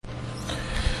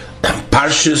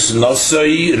Parshas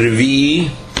Nosai Revi,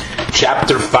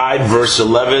 chapter 5, verse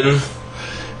 11,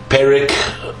 Perik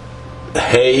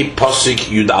Hey Posik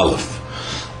Yud Aleph.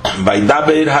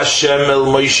 Vaydaber Hashem el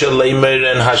Moshe Leimer,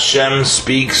 and Hashem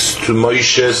speaks to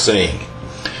Moshe saying,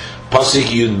 Posik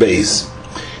Yud Beis,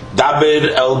 Daber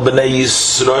el Bnei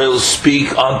Yisrael,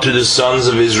 speak unto the sons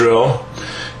of Israel,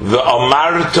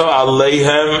 V'amarto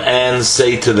aleihem, and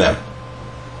say to them.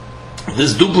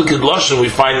 This duplicate lashon we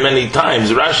find many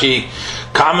times. Rashi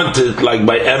commented like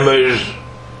by Emer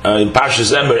in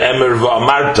Parshas Emer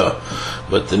v'amarta,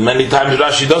 but many times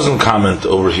Rashi doesn't comment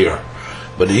over here.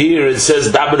 But here it says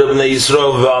Daber b'nei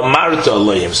Yisrael v'amarta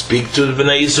aleim, speak to the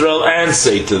b'nei Yisrael and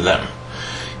say to them,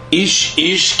 Ish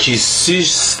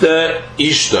kisiste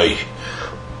ishtoi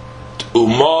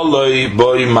umaloi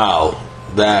boy mal,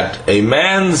 that a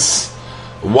man's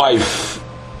wife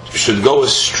should go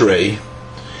astray,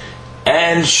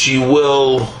 and she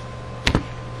will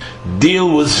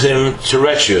deal with him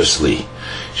treacherously.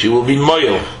 She will be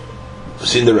moyel.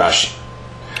 It's in the Rashi.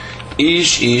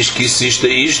 Ish kisishte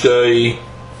ishtoi,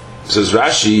 says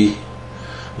Rashi,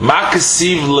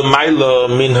 makasiv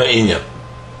lemaila min ha'inyan.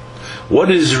 What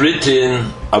is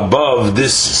written above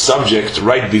this subject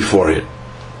right before it?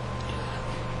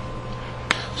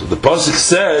 So the pasuk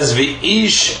says,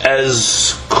 "V'ish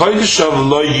as kodesh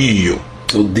lo yiyu."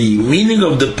 So the meaning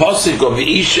of the pasuk of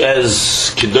 "Ish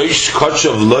as kadosh kodesh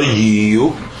lo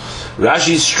yiyu,"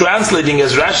 Rashi is translating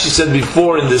as Rashi said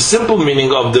before in the simple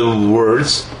meaning of the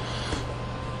words.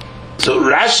 So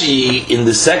Rashi in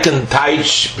the second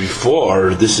taich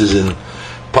before, this is in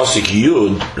pasuk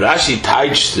Yud, Rashi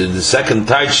taich in the second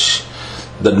taich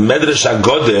that Medrash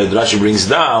Agodeh, Rashi brings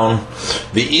down,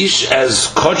 the ish as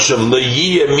kochim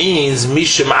loyiyah means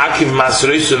mishem akiv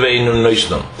masreis ve'inu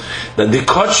noishnom. That the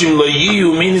kochim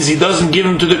loyiyu means he doesn't give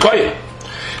him to the kohen.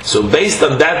 So based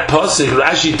on that pasuk,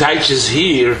 Rashi teaches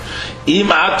here,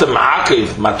 im atam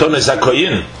akiv matones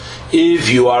hakoyin. If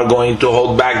you are going to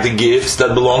hold back the gifts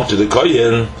that belong to the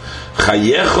kohen,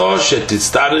 chayecho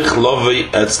shetitztarich lovei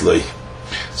etzloi.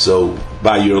 So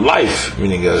by your life,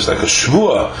 meaning there's like a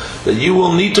shvua that you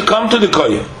will need to come to the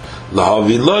kohen,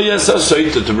 lahavi lo yasa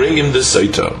soita, to bring him the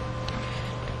soita.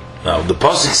 Now the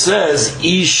pasuk says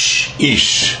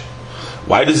ish.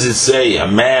 Why does it say a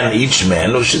man, each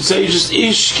man? Or should say just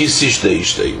ish kisiste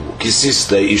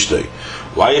ishtoi.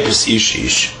 Why is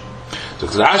ish? So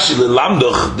Rashi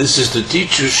lelamdoch, this is to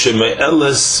teach you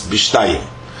sheme'eles b'shtayim,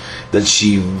 that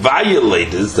she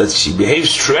violated, that she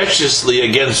behaves treacherously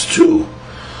against two.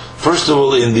 First of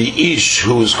all, in the Ish,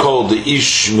 who is called the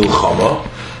Ish Milchama,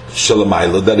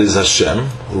 Shalamayla, that is Hashem,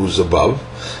 who is above,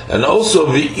 and also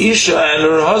the Isha and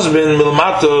her husband,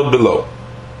 Milmata, below.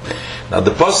 Now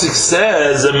the pasuk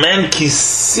says, a man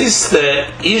kisiste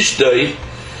ishtoi,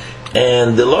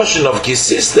 and the lotion of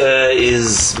kisiste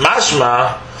is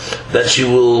mashma, that she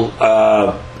will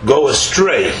go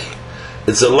astray.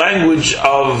 It's a language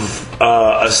of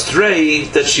astray,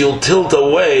 that she'll tilt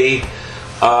away.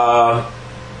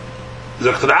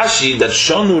 Dr. Rashi, that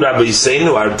Shonu Rabbi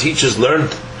Yisenu, our teachers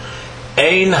learned,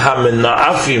 Ein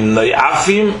hamena'afim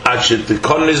na'afim achet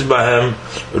tekonis bahem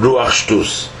ruach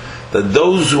shtus, that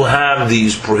those who have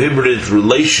these prohibited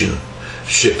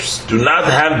relationships do not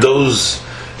have those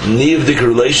neivdik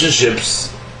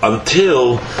relationships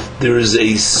until there is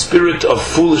a spirit of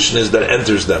foolishness that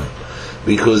enters them.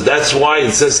 Because that's why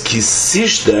it says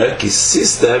kisista,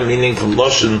 meaning from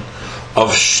Lashon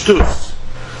of shtus.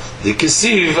 The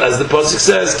kisiv, as the pasuk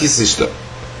says, kisishta.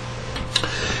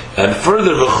 And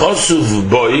further, v'chosuv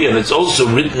boy, and it's also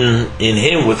written in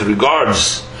him with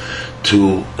regards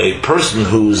to a person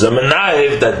who's a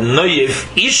menaiv, that noyef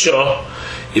isha,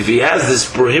 if he has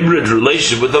this prohibited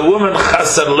relationship with a woman,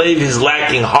 chasar leiv, he's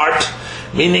lacking heart,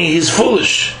 meaning he's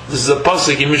foolish. This is a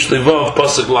pasuk in Mishlei Vav,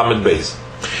 pasuk lamed beis.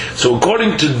 So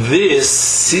according to this,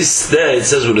 sista, it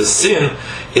says with a sin,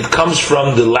 it comes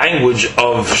from the language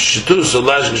of shtus, or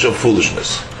language of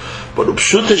foolishness. But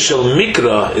upshute shel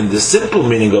mikra, in the simple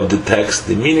meaning of the text,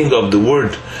 the meaning of the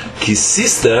word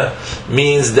kisista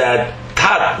means that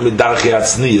tat midarchei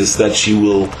atznius, that she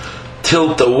will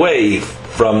tilt away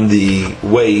from the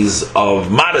ways of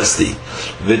modesty,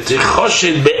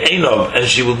 v'tichoshed be'enov, and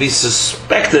she will be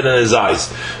suspected in his eyes.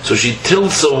 So she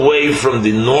tilts away from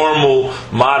the normal,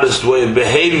 modest way of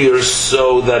behavior,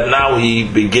 so that now he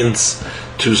begins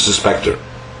to suspect her.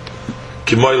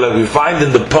 Kimoy, we find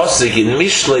in the pasuk in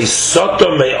Mishlei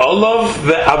Soto me'olav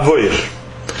ve'avoir.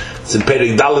 It's in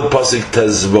Perik Dalet pasuk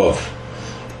Tezvov.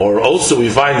 Or also we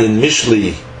find in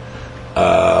Mishlei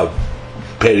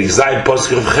Perik Zayin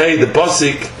pasuk of Chei, the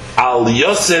pasuk Al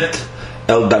Yoset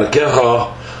El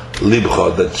Darkecha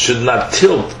libcha, that should not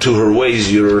tilt to her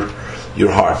ways your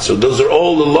your heart. So those are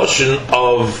all the lashon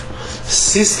of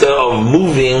sista, of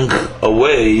moving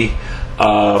away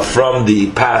from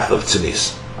the path of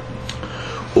tznis.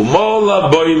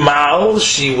 Umola boy mal,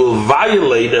 she will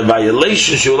violate a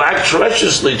violation. She will act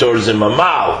treacherously towards him, a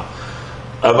mal,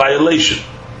 a violation.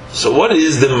 So what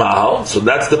is the mal? So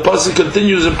that's the pasuk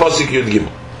continues in pasuk Yud Gimel.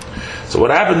 So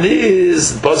what happened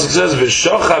is the pasuk says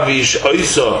v'shocha v'ish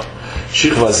oisa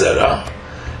shichva zera,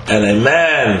 and a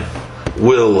man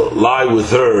will lie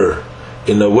with her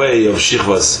in a way of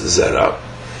shichvas zera.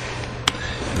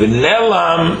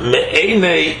 V'nelam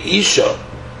me'enei isha,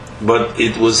 but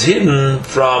it was hidden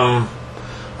from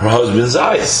her husband's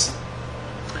eyes.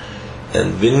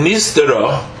 And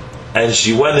v'nistera, and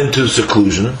she went into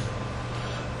seclusion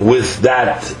with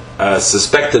that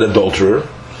suspected adulterer.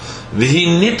 V'hi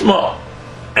nitma,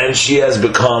 and she has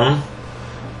become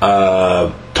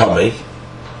tamei,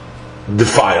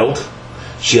 defiled.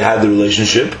 She had the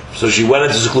relationship, so she went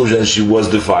into seclusion and she was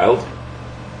defiled.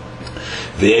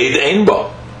 V'eid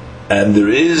einba, and there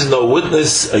is no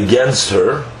witness against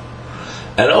her.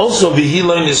 And also v'hi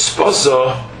lo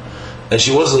nispasa, and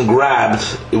she wasn't grabbed.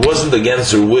 It wasn't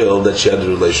against her will that she had the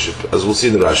relationship, as we'll see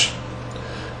in the Rashi.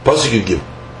 Pasuk Yud Gimel.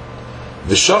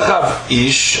 V'shochav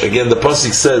ish, again the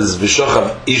pasuk says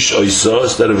v'shochav ish oisa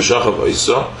instead of v'shochav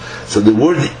oisa. So the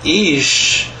word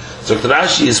ish, so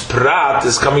Rashi is prat,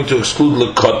 is coming to exclude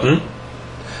lekotten,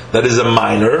 that is a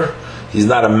minor. He's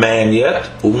not a man yet.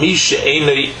 Umish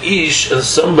einoi ish, and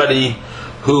somebody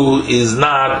who is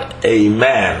not a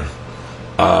man.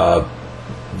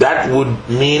 That would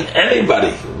mean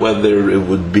anybody, whether it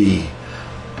would be,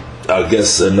 I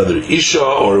guess, another isha,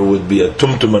 or it would be a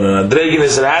tumtum and an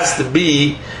andreginus. It has to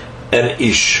be an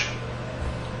ish.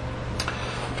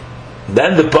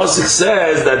 Then the pasuk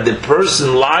says that the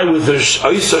person lie with her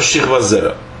oisa shichva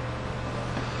zera.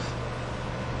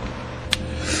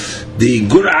 The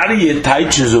Gur Aryeh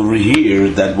teaches over here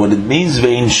that what it means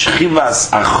vein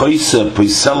shchivas achoisa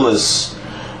poiseles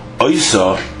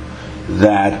oisa,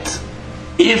 that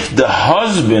if the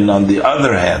husband, on the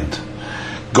other hand,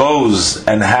 goes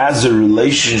and has a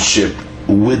relationship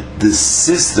with the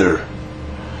sister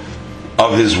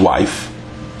of his wife,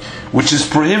 which is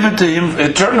prohibited to him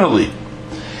eternally.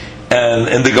 And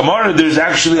in the Gemara there's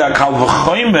actually a kal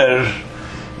v'chomer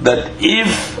that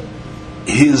if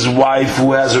his wife,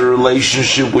 who has a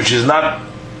relationship which is not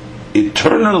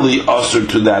eternally usher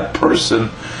to that person,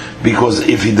 because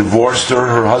if he divorced her,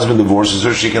 her husband divorces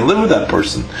her, she can live with that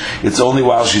person. It's only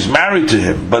while she's married to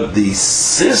him. But the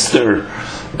sister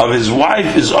of his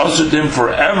wife is also to him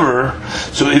forever.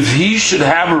 So if he should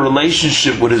have a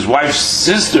relationship with his wife's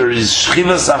sister, his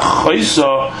shchivas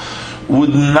achoisa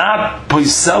would not,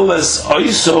 poiseles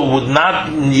oiso would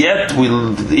not yet,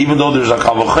 even though there's a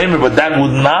kavachemer, but that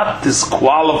would not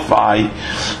disqualify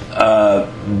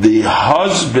the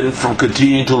husband from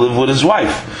continuing to live with his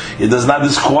wife. It does not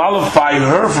disqualify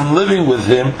her from living with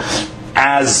him,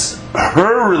 as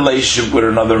her relationship with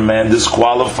another man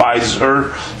disqualifies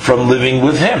her from living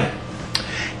with him.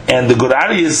 And the Gur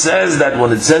Aryeh says that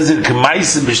when it says it,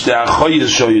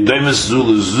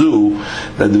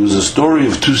 that there was a story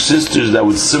of two sisters that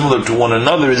was similar to one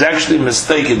another, is actually a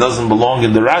mistake. It doesn't belong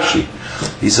in the Rashi.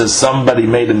 He says somebody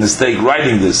made a mistake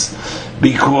writing this,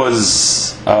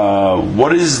 because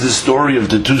what is the story of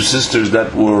the two sisters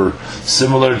that were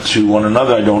similar to one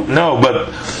another? I don't know, but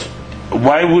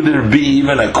why would there be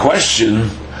even a question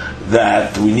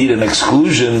that we need an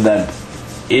exclusion, that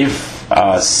if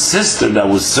a sister that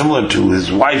was similar to his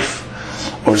wife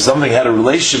or something had a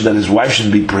relationship, that his wife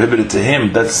should be prohibited to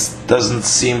him? That doesn't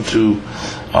seem to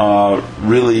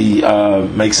really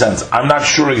make sense. I'm not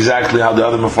sure exactly how the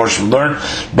other Mefarshim learn,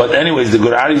 but anyways, the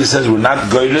Gur Aryeh says we're not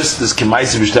goyres. This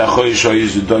kemaisi b'shtei.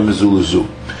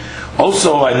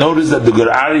 Also, I noticed that the Gur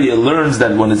Aryeh learns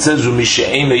that when it says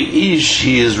Umishe'enei ish,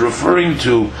 he is referring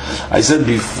to, I said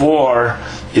before,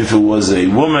 if it was a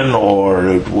woman or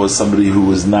it was somebody who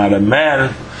was not a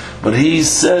man, but he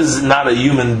says not a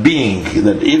human being,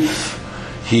 that if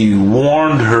he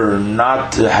warned her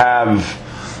not to have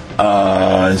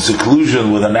in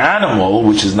seclusion with an animal,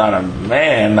 which is not a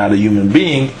man, not a human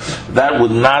being, that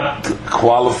would not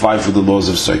qualify for the laws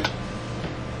of Satan.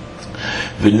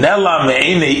 V'nela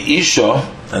me'enei isha,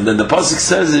 and then the pasuk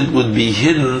says it would be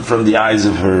hidden from the eyes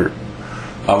of her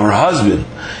husband,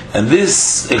 and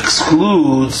this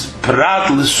excludes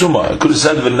prat l'suma. It could have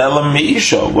said v'nela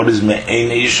me'isha. What is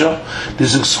me'enei isha?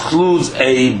 This excludes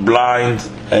a blind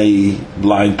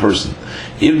person.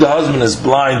 If the husband is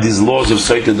blind, these laws of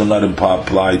Satan do not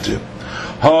apply to him.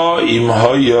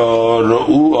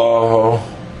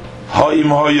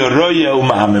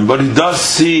 But he does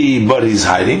see, but he's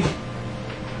hiding.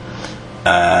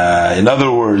 In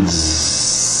other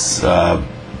words,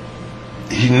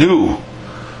 he knew,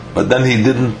 but then he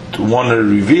didn't want to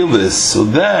reveal this. So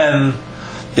then,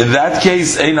 in that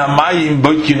case, the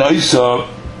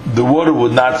water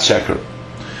would not check her.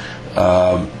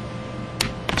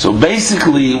 So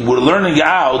basically, we're learning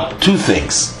out two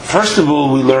things. First of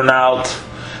all, we learn out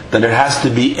that it has to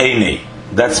be Einei.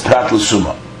 That's Prat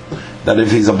L'Suma. That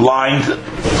if he's a blind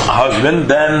husband,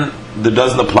 then there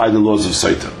doesn't apply the laws of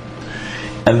Saita.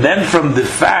 And then from the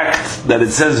fact that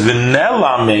it says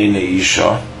V'nela Meinei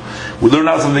Isha, we learn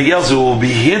out something else. It will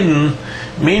be hidden,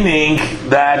 meaning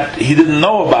that he didn't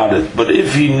know about it. But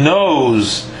if he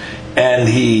knows and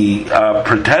he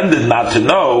pretended not to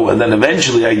know, and then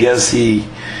eventually, I guess he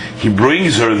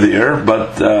brings her there,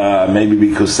 but maybe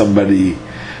because somebody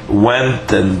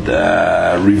went and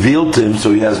revealed to him,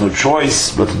 so he has no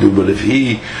choice but to do. But if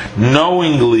he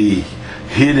knowingly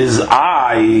hid his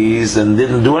eyes and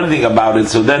didn't do anything about it,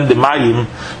 so then the mayim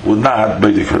would not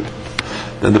be different.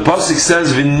 Then the pasuk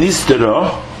says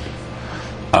v'nistera,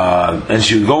 and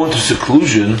she would go into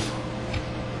seclusion.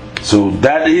 So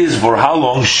that is for how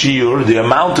long? Shiur, the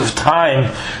amount of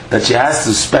time that she has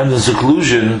to spend in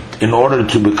seclusion in order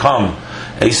to become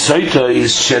a soita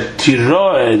is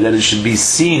shetiroe, that it should be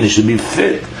seen, it should be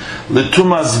fit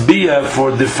letumas bia,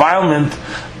 for defilement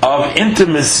of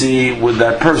intimacy with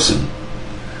that person.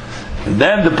 And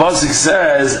then the pasuk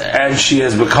says, and she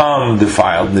has become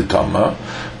defiled, nitama,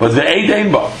 but the eid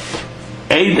einba.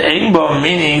 Eid einba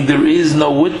meaning there is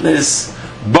no witness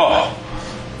ba.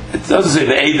 It doesn't say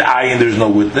the eid ayin, there's no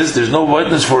witness. There's no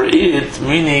witness for it,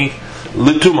 meaning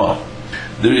lituma.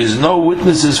 There is no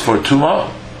witnesses for tuma.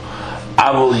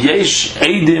 Avol yesh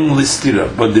eidim listira,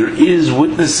 but there is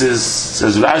witnesses,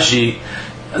 says Rashi,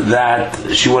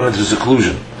 that she went into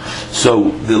seclusion. So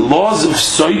the laws of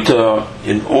Soita,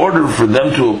 in order for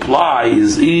them to apply,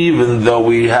 is even though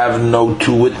we have no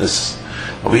two witnesses.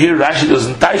 Over here, Rashi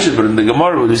doesn't touch it, but in the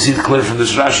Gemara, we see it clear from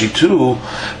this Rashi too,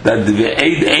 that the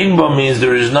Eid Einba means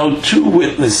there is no two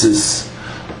witnesses.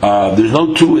 There's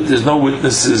no two witnesses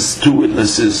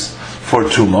for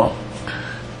Tuma.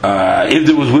 If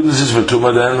there was witnesses for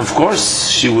Tuma, then of course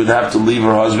she would have to leave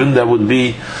her husband. That would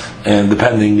be, and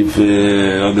depending if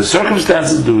on the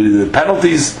circumstances, the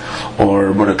penalties,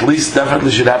 but at least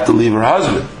definitely should have to leave her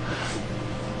husband.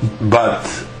 But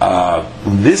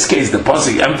in this case, the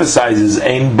pasuk emphasizes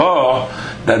ein ba,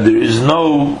 that there is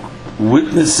no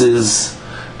witnesses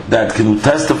that can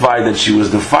testify that she was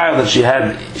defiled, that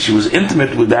she was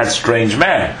intimate with that strange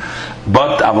man.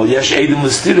 But aval yesh eidim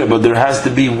l'stira, but there has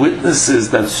to be witnesses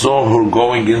that saw her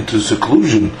going into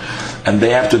seclusion, and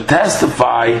they have to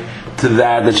testify to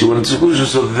that she went into seclusion.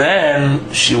 So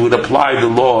then she would apply the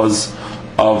laws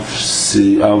of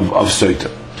Soita.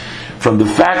 From the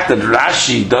fact that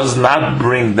Rashi does not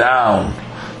bring down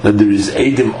that there is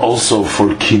Eidim also for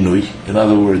Kinui, in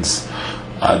other words,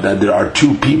 that there are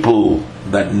two people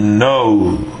that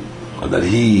know that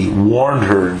he warned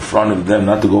her in front of them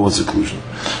not to go in seclusion.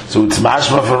 So it's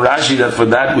mashma from Rashi that for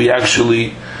that we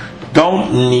actually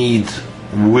don't need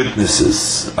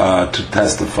witnesses to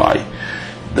testify.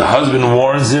 The husband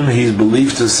warns him, he's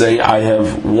believed to say, I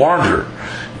have warned her.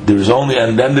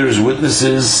 And then there's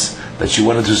witnesses that she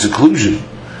went into seclusion.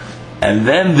 And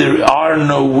then there are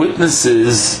no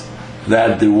witnesses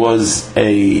that there was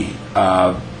a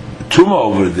tumah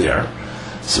over there.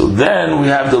 So then we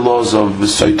have the laws of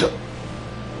Soita.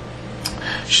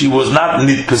 She was not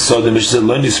nitpesah, she said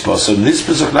lo nispasa.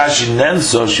 Nispesah Rashi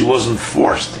nensa, she wasn't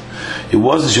forced. She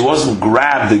wasn't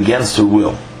grabbed against her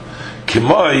will.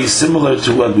 Kimoi, similar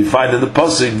to what we find in the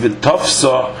pasuk,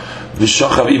 v'tofsa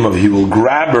v'shachav imav. He will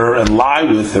grab her and lie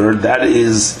with her. That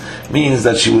means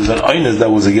that she was an oines that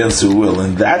was against her will.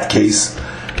 In that case,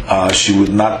 she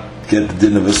would not get the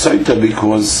din of a soita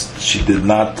because she did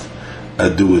not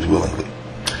do it willingly.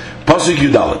 Pasuk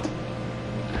Yudalet.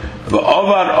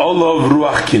 V'ovar olav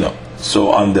ruach kina.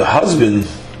 So on the husband,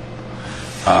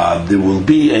 there will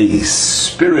be a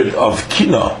spirit of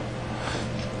kina,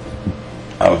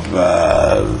 of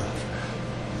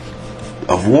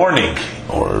warning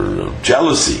or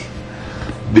jealousy.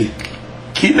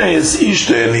 Kina is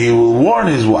ishta, and he will warn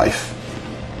his wife.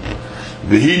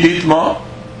 V'hi ditma,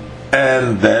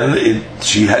 and then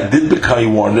she did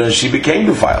become warned, and she became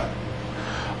defiled.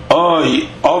 Oy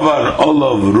ovar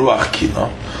olav ruach kina.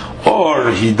 Or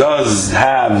he does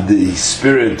have the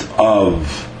spirit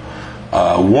of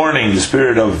warning, the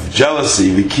spirit of jealousy,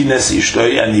 v'kines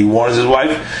ishtoi, and he warns his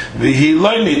wife, v'hi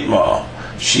lo nitma.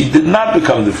 She did not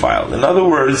become defiled. In other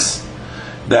words,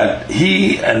 that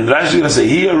he, and Rashi is going to say,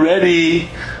 he already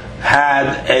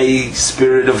had a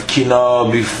spirit of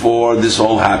kina before this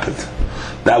all happened.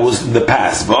 That was in the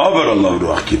past.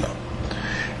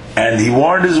 And he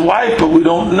warned his wife, but we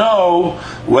don't know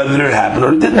whether it happened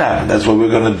or it didn't happen. That's why we're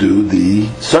going to do the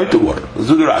soita water. Let's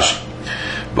do the Rashi.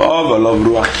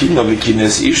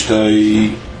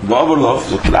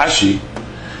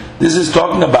 This is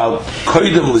talking about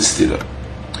koidem listira.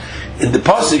 In the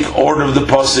pasuk, order of the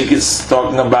pasuk is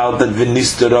talking about that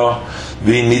vinistira,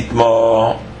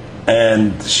 vinitma,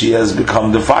 and she has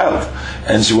become defiled,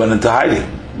 and she went into hiding.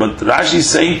 But Rashi is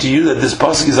saying to you that this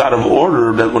pasuk is out of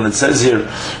order. That when it says here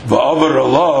va'avar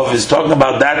alav, is talking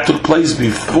about that took place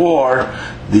before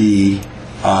the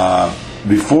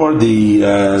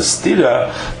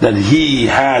stira that he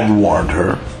had warned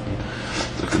her.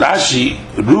 Rashi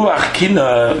ruach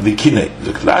kina v'kine.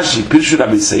 Rashi pirshu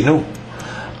Rabbi Seinu.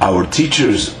 Our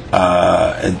teachers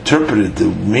interpreted the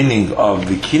meaning of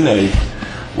v'kine.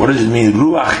 What does it mean?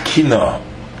 Ruach kina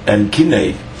and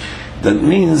kine. That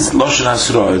means lashon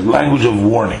hasra, language of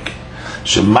warning.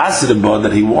 Shemasreba,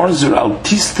 that he warns her al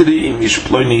tistri im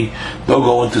ishploni, don't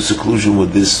go into seclusion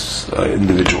with this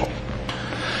individual.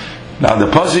 Now the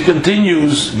pasuk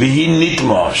continues, vihi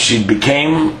nitma, she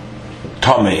became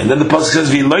Tomei, and then the pasuk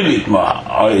says v'lo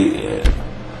nitma.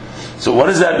 So what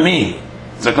does that mean?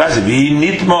 It's a classic v'hi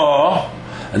nitma,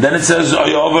 and then it says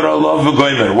oyover alav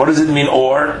v'goymer. What does it mean?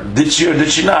 Or did she or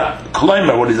did she not?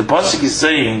 Kloimer. What is the pasuk is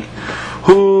saying?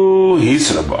 Who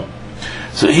hisraba?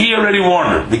 So he already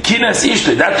warned her. The kines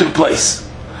ishtay, that took place,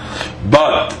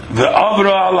 but the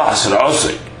avra alasra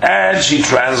osik, and she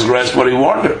transgressed what he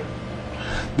warned her,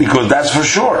 because that's for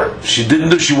sure. She didn't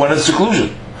do. She went in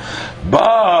seclusion,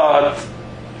 but.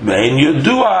 We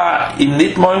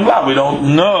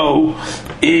don't know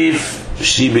if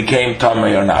she became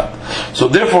Tamei or not. So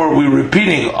therefore we're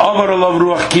repeating Avar alav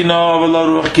ruach kina, Avar alav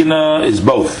ruach kina is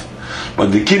both.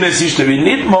 But the kines ishtavi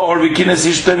nitma or the kines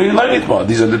ishtavi la nitma.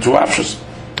 These are the two options.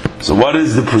 So what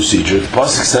is the procedure? The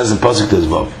pasuk says in pasuk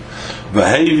tezvav,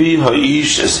 V'hevi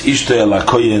ha'ish es ishtay ala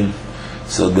koyin.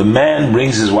 So the man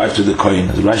brings his wife to the koyin.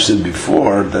 As Rashi said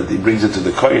before, that he brings it to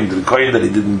the koyin that he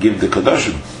didn't give the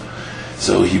kadoshim.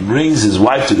 So he brings his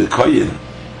wife to the koyin,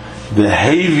 the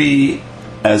heavy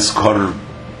as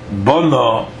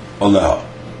karbona oleha.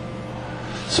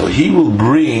 So he will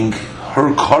bring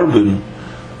her carbon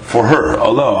for her,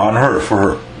 oleha, on her, for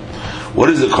her. What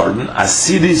is the carbon?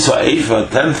 Asidi sa'efa,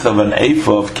 1/10 of an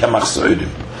efa of kemach so'idim,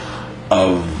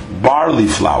 of barley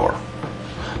flour.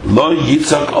 Lo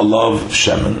yitzak olav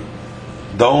shemen.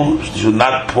 Should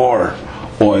not pour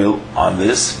oil on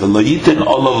this. The loyitin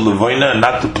olav levoina, and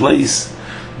not to place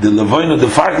the levoina, the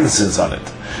frankincense on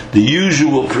it. The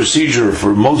usual procedure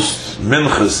for most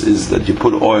minchas is that you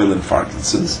put oil and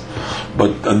frankincense,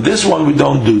 but on this one we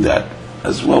don't do that.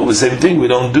 As well, the same thing, we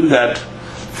don't do that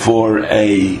for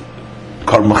a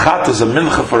karmachatas, a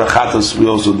mincha for a chatas, we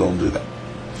also don't do that.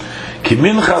 Ki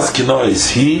minchas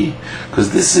kinois he, because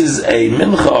this is a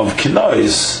mincha of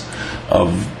kinois,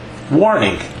 of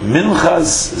warning.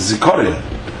 Minchas zikorin,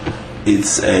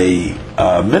 it's a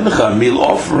mincha, meal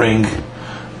offering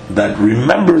that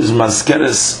remembers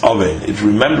maskeres oven. It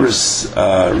reminds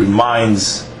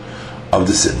of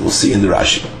the sin. We'll see in the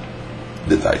Rashi,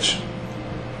 the Taich.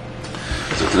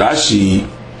 So the Rashi,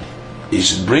 he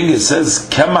should bring, it says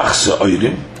kemach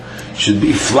se'oirim, should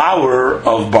be flour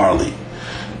of barley.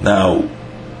 Now,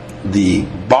 the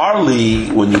barley,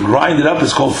 when you grind it up,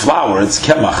 is called flour. It's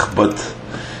kemach, but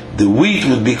the wheat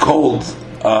would be called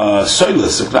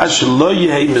soilus.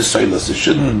 It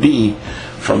shouldn't be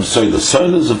from soilus.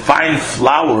 Soilus is a fine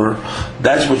flour.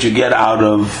 That's what you get out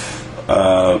of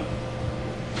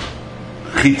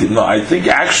chitim. No, I think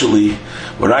actually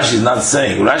what Rashi is not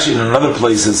saying. Rashi in another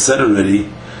place has said already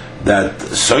that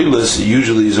soilus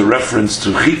usually is a reference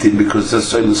to chitim because it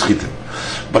says soilus chitim.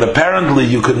 But apparently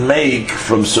you can make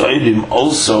from soilim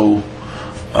also.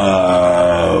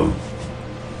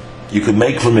 You can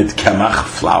make from it kemach,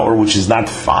 flour, which is not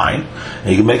fine, and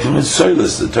you can make from it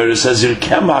soilus. The Torah says here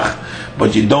kemach,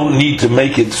 but you don't need to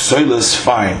make it soilus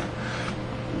fine.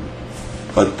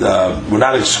 But we're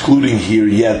not excluding here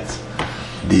yet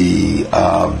the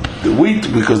wheat,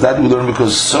 because that we learn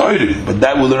because soilim, but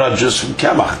that we learn not just from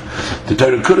kemach. The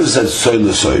Torah could have said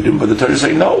soilus soilim, but the Torah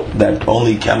say no, that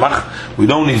only kemach. We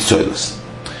don't need soilus.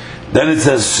 Then it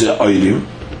says soilim.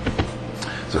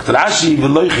 So Rashi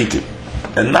v'lo chitim,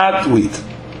 and not wheat.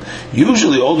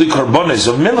 Usually all the karbones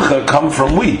of mincha come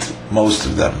from wheat, most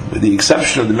of them, with the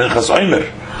exception of the minchas oimer.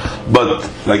 But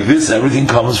like this, everything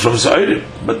comes from soirim,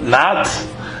 but not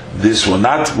this one,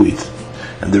 not wheat.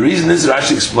 And the reason is,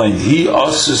 Rashi explained, he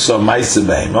also saw ma'aseh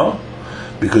behema,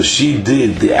 because she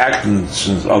did the actions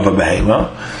of a behema,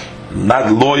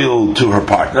 not loyal to her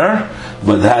partner.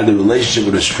 but had a relationship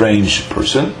with a strange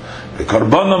person.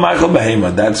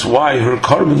 That's why her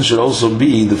carbon should also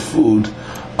be the food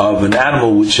of an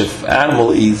animal, which if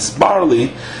animal eats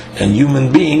barley, and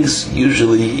human beings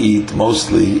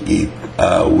mostly eat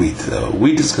wheat.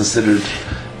 Wheat is considered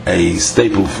a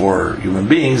staple for human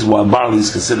beings, while barley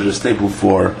is considered a staple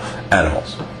for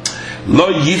animals.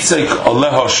 Lo yitzek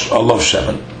alav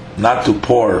shemen, not to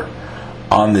pour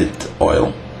on it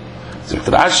oil. So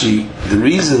Rashi, the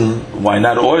reason why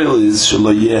not oil is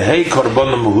shelo yehei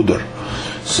korban mehudar,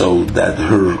 so that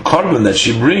her carbon that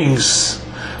she brings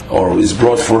or is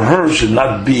brought for her should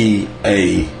not be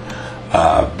a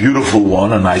beautiful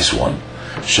one, a nice one.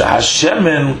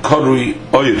 Shahashemen korui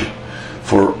oir,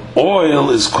 for oil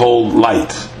is called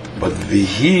light, but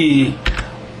vihi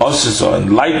osisa,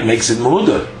 and light makes it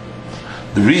mehudar.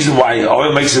 The reason why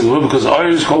oil makes it mehudar because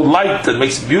oil is called light, that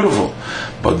makes it beautiful.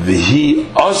 But vihi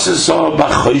osisa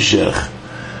b'choshech.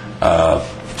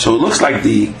 So it looks like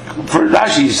for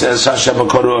Rashi says Hashem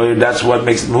korui oir, that's what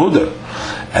makes it mehudar.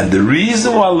 And the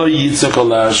reason why lo yitzak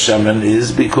ala shemen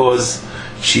is because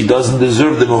she doesn't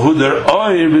deserve the mehudar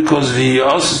oir, because vihi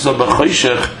osisa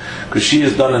b'choshech, because she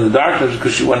is done in the darkness,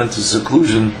 because she went into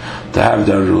seclusion to have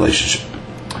that relationship.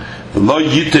 The lo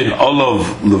yitin olav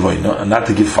levoina, and not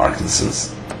to give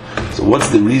frankincense. So what's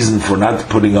the reason for not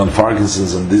putting on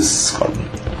frankincense on this carbon?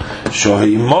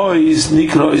 Shohei mois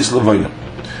nikro is levoina,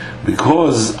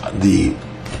 because the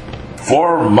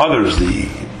four mothers, the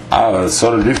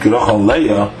Sarah, Rivka, Rachel, and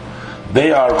Leah,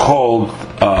 they are called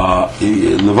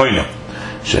levoina.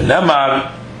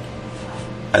 Shenemar,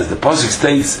 as the pasuk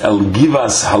states, El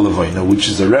Givas Halavoina, which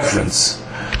is a reference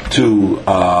to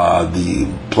the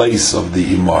place of the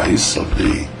imahis, of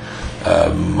the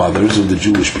mothers of the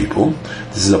Jewish people.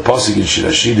 This is a pasuk in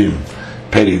Shirashirim,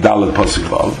 Perik Dalet pasuk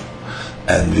Vav,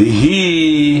 and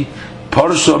Vihi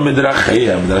Parsha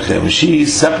Midracheya. She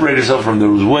separated herself from the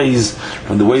ways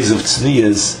of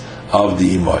tznias of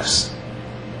the imahis.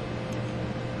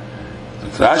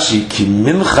 Rashi Ki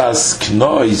Minchas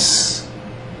Knois.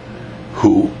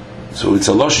 Who? So it's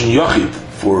a lashon yachid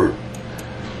for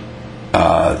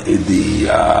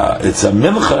it's a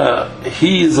mincha.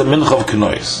 He is a mincha of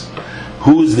knois.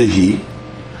 Who is the he?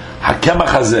 Hakemach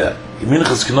hazeh.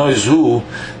 Minchas knois. Who?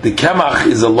 The kemach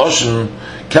is a lashon.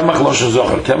 Kemach lashon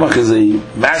zocher. Kemach is a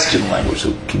masculine language.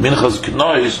 So minchas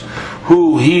knois.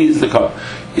 Who? He is the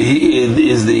he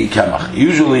is the kemach.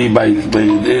 Usually by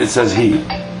it says he.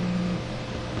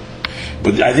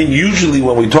 But I think usually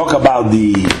when we talk about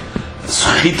the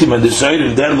Schitim and the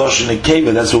Soirim, their Loshen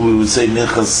Ekeva, that's what we would say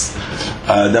Minchas,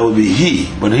 that would be he.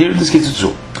 But here in this case it's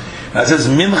true. It says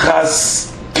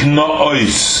Minchas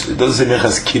Kno'ois. It doesn't say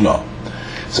Minchas Kino.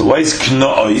 So why is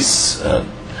Kno'ois?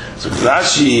 So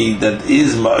Rashi, that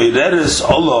is Ma'ireres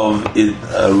Olav, it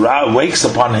wakes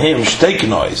upon him Shtei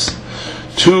Kno'ois,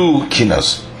 two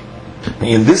Kinos.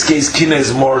 In this case, Kina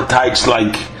is more types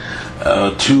like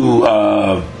two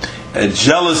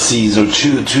jealousies, or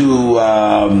two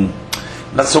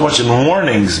not so much in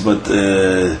warnings, but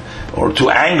or to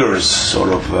angers, sort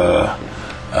of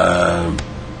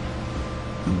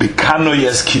bikano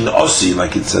yes kinosi,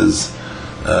 like it says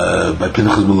by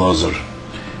Pinchas Melazar.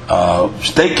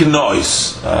 Shtei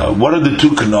kinois. What are the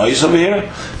two kinois over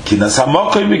here? Kinas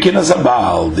hamokai v'kinas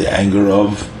habal, the anger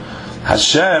of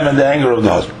Hashem and the anger of the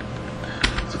husband.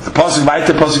 So the pasuk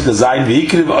weiter, pasuk design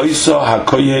v'ikriv oiso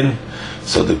hakoyin.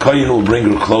 So the koyin will bring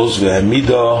her close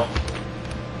v'hamido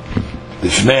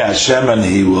Lifnei Hashem, and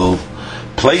he will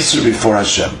place her before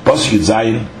Hashem. Pasuk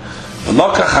Zayin,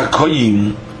 v'lokach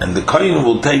hakoyin, and the koyin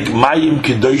will take mayim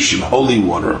kedoshim, holy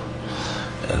water.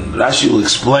 And Rashi will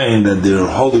explain that they are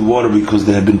holy water because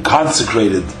they have been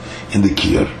consecrated in the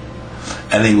kiyur.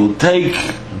 And he will take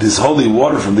this holy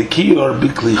water from the kiyur,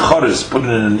 bikli choris, put it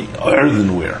in an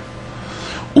earthenware.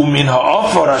 Umin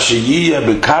ha'ofar hashiyiyah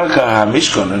bekarka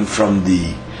hamishkon, and from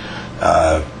the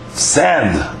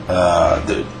sand,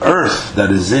 the earth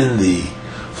that is in the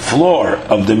floor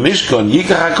of the Mishkan,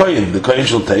 Yikach HaKoyin, the Koyin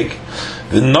shall take,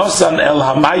 the Nosan El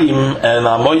Hamayim, and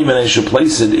Hamoyim, and they shall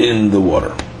place it in the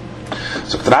water.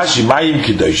 So Rashi Mayim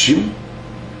Kedoshim,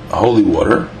 holy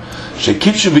water,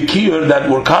 Shekitshu B'Kiyur, that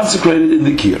were consecrated in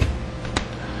the Kiyur.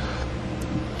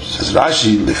 Says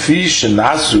Rashi, Lefi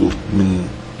Shenasu Min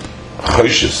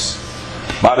Choshes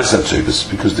Maris HaTzovis,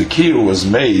 because the Kiyur was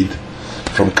made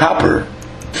from copper,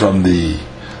 from the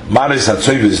Maris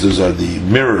HaTzovis. Those are the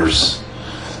mirrors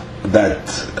that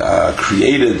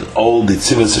created all the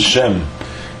Tzivos Hashem,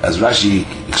 as Rashi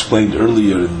explained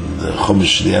earlier in the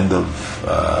Chumash, the end of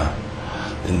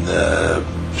in the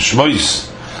Shmois,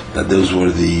 that those were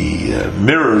the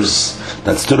mirrors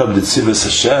that stood up the Tzivos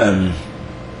Hashem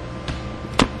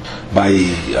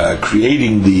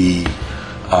creating the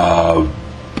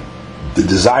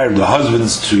desire of the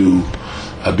husbands to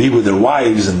be with their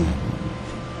wives and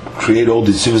create all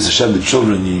the tzivos Hashem, the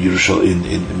children in Yerushalayim,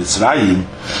 in Mitzrayim,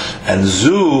 and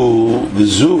Zu,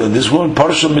 and this woman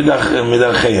Parsha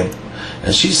Midarcheim,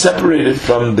 and she's separated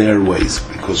from their ways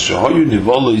because Shahoyu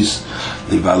Nivolis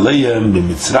Livaleim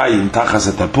b'Mitzrayim Tachas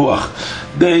Tapuach.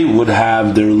 They would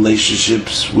have their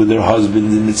relationships with their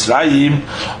husbands in Mitzrayim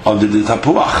under the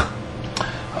Tapuach,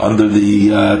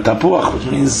 which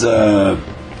means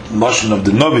Lashon of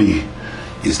the Navi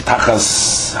is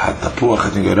Tachas HaTapuach. I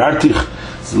think Arartich.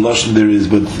 The lashon there is,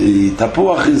 but the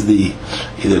tapuach is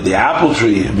either the apple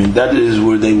tree. I mean, that is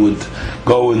where they would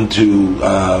go into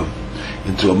a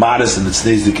modest and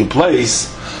tznizik place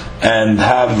and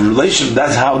have relation.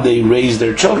 That's how they raise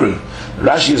their children.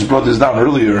 Rashi has brought this down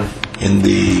earlier in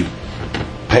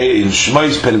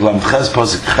Shmois Periklam Ches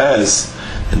Pasuk Ches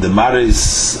in the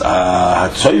Maris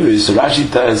Hatzoyvis. So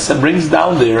Rashi brings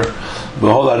down there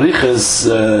the whole ariches.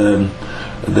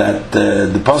 That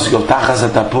the pasuk of Tachas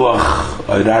HaTapuach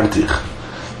Oirartich.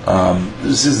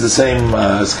 This is the same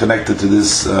as connected to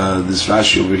this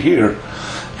Rashi over here,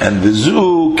 and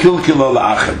Vizu Kilkilo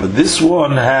La'acher. But this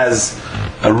one has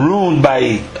a ruin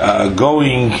by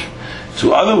going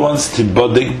to other ones to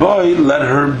Bodek Boy. Let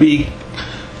her be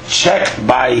checked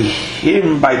by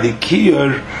him by the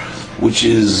kiyur, which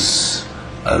is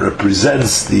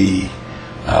represents the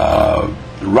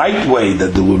right way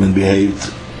that the woman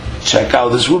behaved. Check out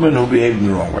this woman who behaved in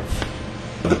the wrong way.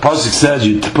 The pasuk says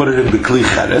you to put it in the kli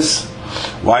cheres,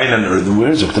 wine and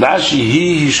earthenware. So Rashi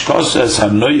he hishkos es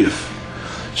hanoyif.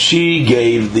 She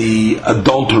gave the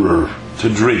adulterer to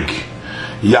drink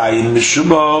yain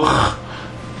mishubach,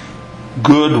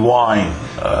 good wine,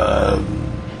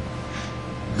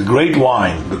 the great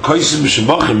wine, the koisim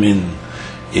mishubachim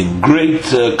in great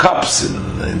cups, in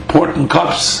important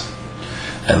cups.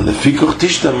 And the fikuch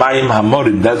tishta mayim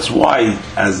hamorim. That's why,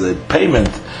 as a payment,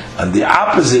 and the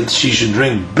opposite, she should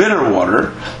drink bitter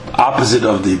water, the opposite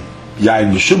of the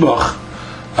yain meshubach,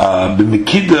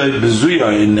 b'mekida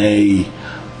bezuya, in a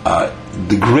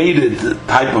degraded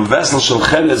type of vessel shel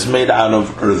cheres made out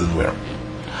of earthenware.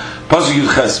 Pasuk Yud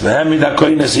Ches v'hem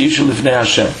koyin es yishu lifnei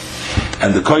Hashem,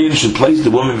 and the koyin should place the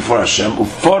woman before Hashem.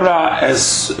 Ufora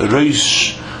es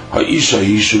reish ha'isha,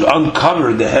 he should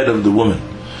uncover the head of the woman.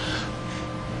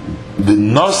 The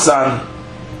nosan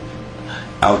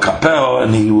al kapel,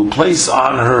 and he will place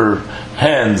on her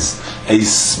hands a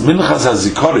minchas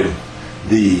hazikorim,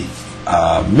 the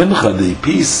mincha, the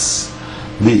piece,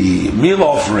 the meal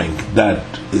offering that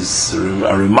is a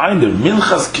reminder.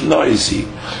 Minchas kinoisi,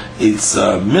 it's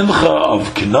a mincha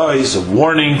of kinois, of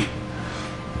warning.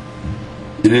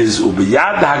 It is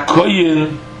ubiyad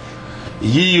hakoyin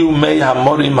yiyu mei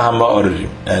hamorim hamaorim,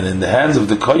 and in the hands of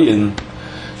the koyin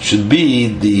should be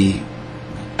the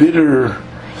bitter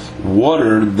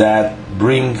water that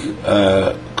bring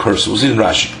curse. We'll see in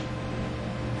Rashi.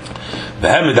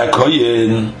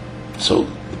 So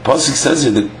the pasuk says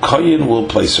here the koyin will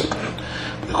place her.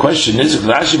 The question is,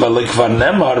 Rashi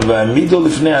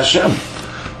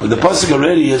but the pasuk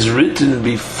already has written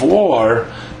before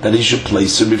that he should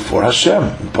place her before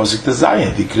Hashem. Pasuk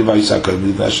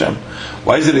Hashem.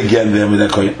 Why is it again the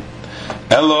koyin?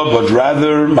 Elo, but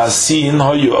rather masin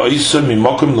hoyu oisun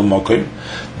mimokim l'mokim.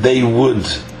 They would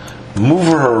move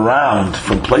her around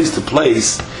from place to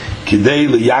place, kidei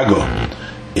liyago,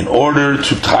 in order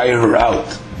to tire her out,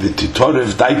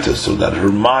 v'titorev daita, so that her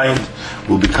mind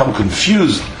will become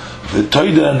confused,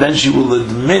 v'toida, and then she will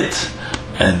admit.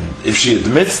 And if she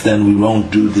admits, then we won't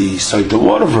do the soita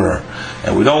water for her,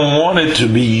 and we don't want it to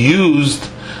be used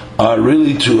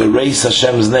really to erase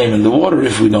Hashem's name in the water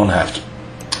if we don't have to.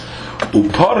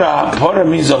 Upora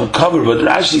means uncover, but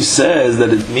Rashi says that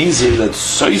it means here that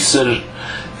soiser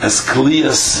as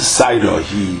klias sairo,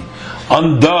 he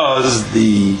undoes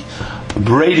the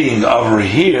braiding of her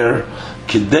hair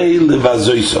kidei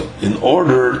levazoiso, in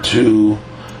order to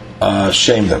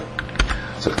shame them.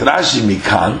 So Rashi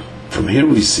mikan, from here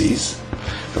we see,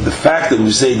 from the fact that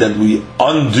we say that we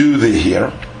undo the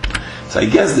hair, so I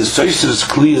guess the soiser's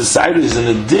klias sairo is in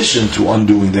addition to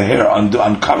undoing the hair,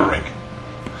 uncovering.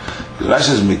 Rashi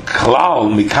says miklal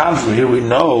mikan. From here we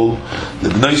know the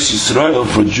Bnei Yisrael,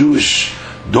 for Jewish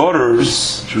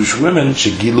daughters, Jewish women,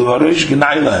 shegilu hareish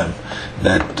gnai lahem,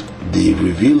 that the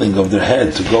revealing of their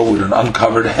head, to go with an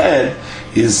uncovered head,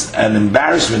 is an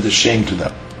embarrassment, a shame to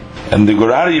them. And the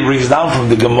Gorari brings down from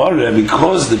the Gemara,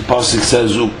 because the pasuk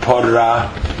says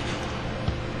upora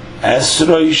es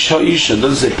roisha isha,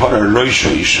 doesn't say para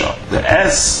roisha isha. The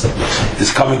S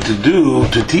is coming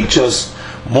to teach us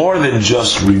more than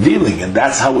just revealing, and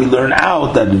that's how we learn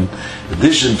out that in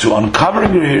addition to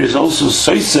uncovering her hair is also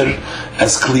soiser,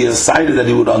 as Kliya cited, that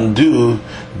he would undo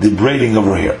the braiding of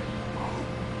her hair.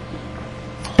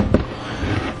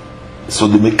 So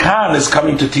the Mikan is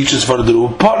coming to teach us for the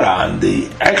Upara, and the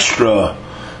extra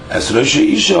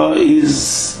Esrei Isha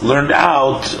is learned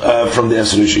out from the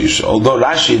Esrei Isha. Although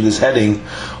Rashi in this heading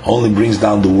only brings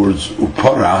down the words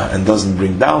Upara and doesn't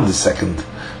bring down the second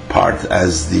part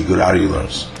as the Gurari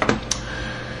learns.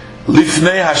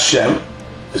 Lifnei Hashem.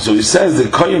 So he says the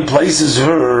Kohen places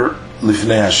her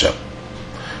Lifnei Hashem.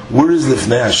 Where is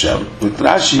Lifnei Hashem? With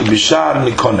Rashi, Bishar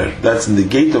Nikoner. That's in the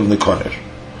gate of Nikoner.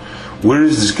 Where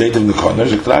is this gate of Nikoner?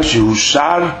 With Rashi,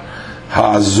 Hushar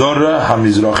HaZorah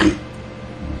HaMizrachi.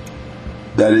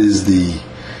 That is the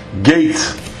gate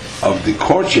of the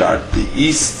courtyard, the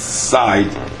east side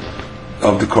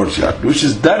of the courtyard, which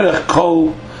is Derech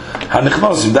Kol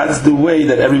HaNichnosim. That's the way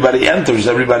that everybody enters.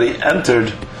 Everybody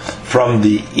entered from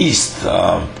the east.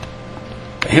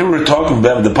 Here we're talking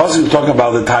about, the pasuk is talking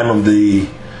about the time of the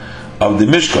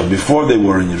Mishkan, before they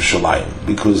were in Yerushalayim,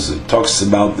 because it talks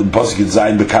about the pasuk in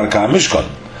Zayin Bekarka Mishkan.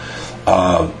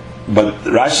 But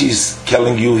Rashi is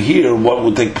telling you here what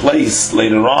would take place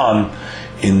later on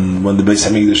when the Beis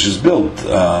Hamikdash is built,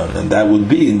 and that would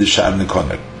be in the Shar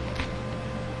Nikoner.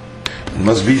 It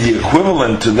must be the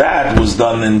equivalent to that was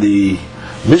done in the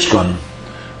Mishkan.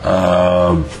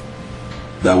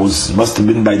 That must have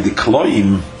been by the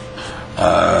Kloim,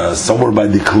 somewhere by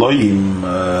the Kloim,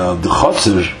 the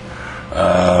Chotzer,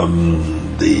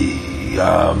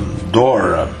 the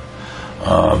door.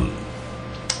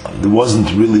 There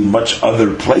wasn't really much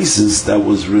other places. That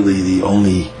was really the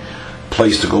only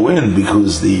place to go in,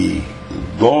 because the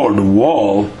door, the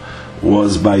wall,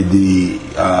 was by the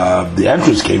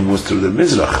entrance came was through the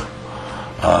Mizrach.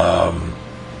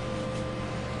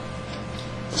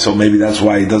 So maybe that's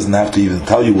why he doesn't have to even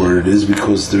tell you where it is,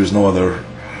 because there's no other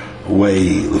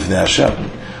way Lifnei Hashem.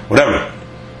 Whatever.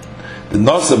 The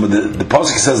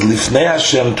pasuk says Lifnei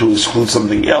Hashem to exclude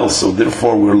something else, so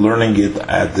therefore we're learning it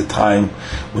at the time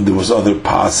when there was other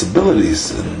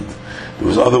possibilities and there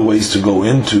was other ways to go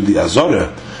into the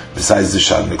Azorah besides the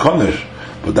Shad Nikoner.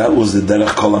 But that was the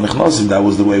Derech Kol HaNichnosim, that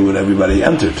was the way where everybody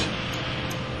entered.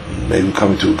 Maybe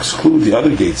coming to exclude the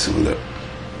other gates over there.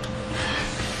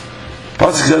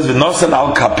 Pasuk says V'nosan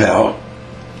al kapel,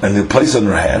 and they place on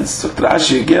her hands. So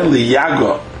Rashi again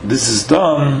liyago. This is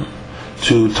done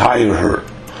to tire her.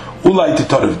 Ulai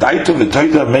titorev daito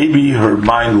v'toita. Maybe her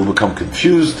mind will become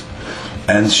confused,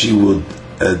 and she would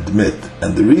admit.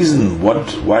 And the reason,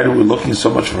 why are we looking so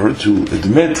much for her to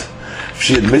admit? If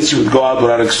she admits, she would go out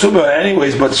without a ksuba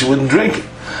anyways, but she wouldn't drink it,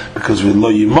 because with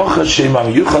lo yimocha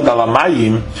shemam yuchad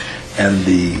alamayim, and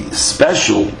the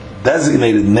special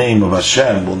designated name of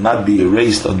Hashem will not be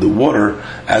erased on the water,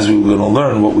 as we were going to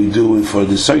learn what we do for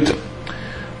the Soita.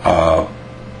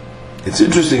 It's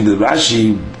interesting that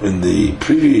Rashi in the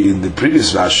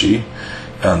previous Rashi,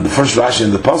 and the first Rashi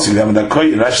in the pasuk,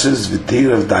 Rashi says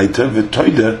v'teirav daita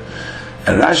v'toida,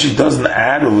 and Rashi doesn't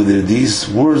add over there these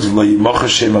words lo yimocha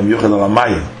shemam yuchad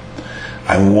alamayim.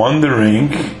 I'm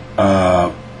wondering,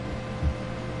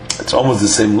 it's almost the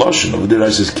same lashon over there.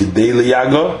 Rashi says kidei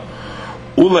liyago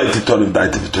ulai titorev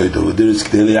daita v'toida. Over there it's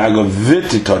kidei liyago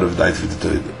v'titorev daita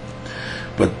v'toida.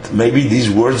 But maybe these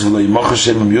words need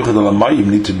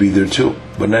to be there too.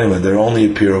 But anyway, they only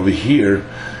appear over here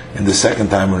in the second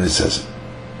time when it says it.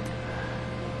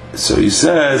 So he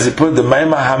says, he put the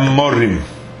Maima Hamorim,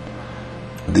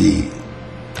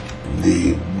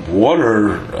 the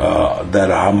water that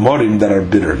are Hamorim, that are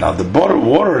bitter. Now the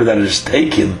water that is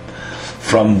taken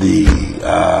from the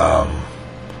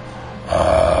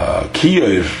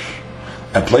Kiyor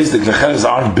and placed the Klecheres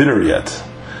aren't bitter yet.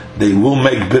 They will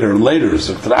make bitter later.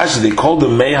 So they call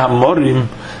them Mei Hamorim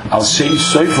al Shein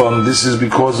Soifam. This is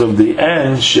because of the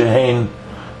end Shehein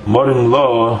Morim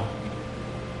Lo.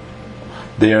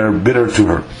 They are bitter to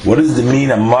her. What does the mean?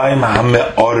 Hamayim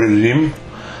Hame'oririm.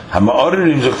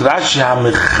 Hame'oririm Zok Rashi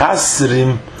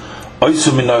Hamechasrim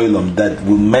Oisu Min Oilam, that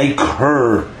will make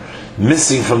her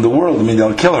missing from the world. I mean,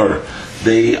 they'll kill her.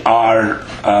 They are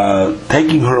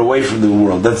taking her away from the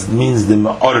world. That means the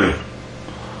Me'oririm.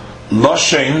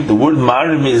 Loshen, the word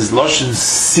marim is Loshen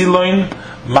Siloin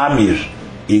Mamir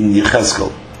in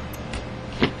Yechezkel.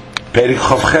 Perik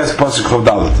Chovches Pasuk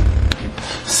Chovdalet.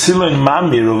 Siloin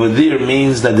Mamir over there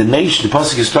means that the nation, the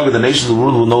Pasuk is talking, the nations of the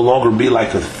world will no longer be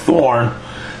like a thorn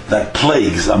that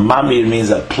plagues. A Mamir means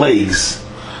that plagues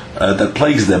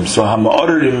them. So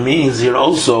Hamaorim means here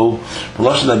also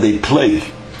Loshen that they plague.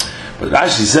 But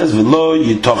Rashi says, V'lo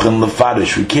Yitochen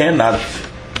Lefarish. We cannot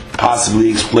possibly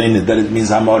explain it that it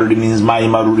means Hamarurim means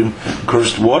Mayim Arurim,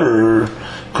 cursed water,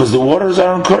 because the waters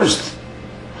aren't cursed.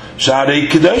 Sharei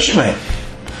Kedosh Mehem,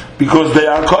 because they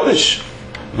are Kodesh.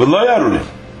 V'loy Arurim.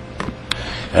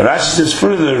 And Rashi says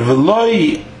further,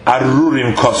 V'loy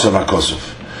Arurim Kosov HaKosov.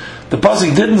 The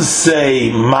pasuk didn't say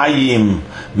Mayim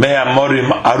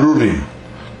Me'amorim Arurim,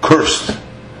 cursed.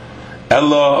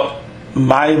 Elo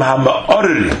Mayim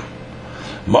HaMa'oririm.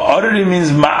 Ma'oririm means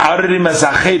Ma'aririm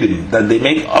Asacherim, that they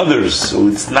make others, so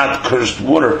it's not cursed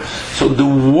water. So the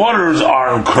waters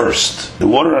aren't cursed. The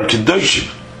water are Kedoshim.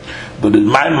 But in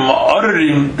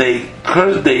Ma'oririm,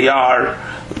 they are,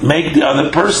 make the other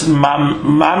person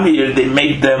Mamir, they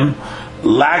make them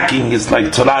lacking. It's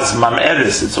like Toras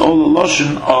Mam'eres. It's all the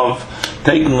lotion of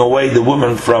taking away the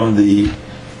woman from the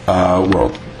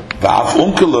world. Va'af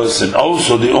Unkelus, and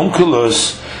also the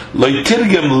Unkelus,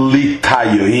 Loitirgem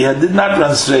Litayo, he did not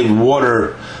translate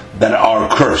water that are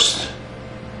cursed.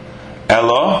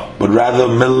 Elo, but rather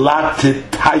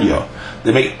Melatitayo.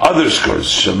 They make others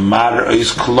cursed. Shamar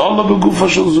is Klola Begufa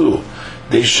Shalzu.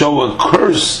 They show a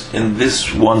curse in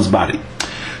this one's body.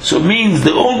 So it means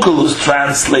the Onkelos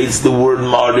translates the word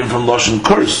Ma'arim from Lashon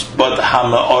curse, but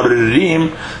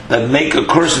Hama'oririm that make a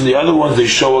curse in the other ones, they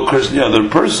show a curse in the other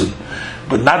person.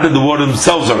 But not that the water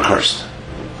themselves are cursed.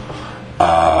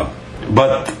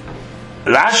 But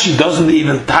Rashi doesn't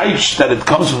even touch that it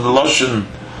comes from the Lashon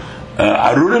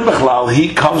Arurim Bechlal.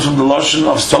 He comes from the Lashon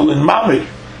of Solin Mamri.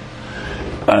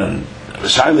 And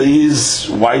Shaila is,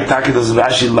 why Taki does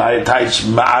Rashi touch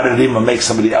Ma'aririm and make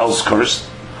somebody else cursed?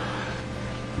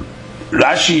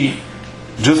 Rashi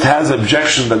just has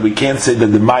objection that we can't say that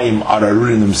the Mayim are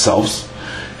Arurim themselves,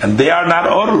 and they are not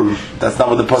Orur. That's not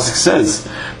what the pasuk says.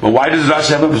 But why does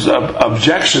Rashi have an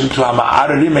objection to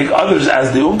Ma'aririm make others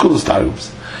as the Unkelus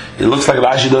Targums? It looks like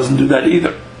Rashi doesn't do that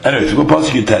either. Anyway, to go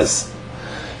pasuk Yutes,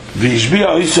 V'yishbiya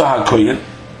Oiso HaKoyen,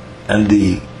 and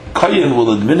the Koyen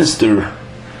will administer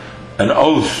an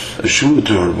oath, a shvu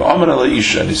to her. V'amar ala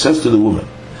isha, and he says to the woman,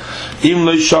 Im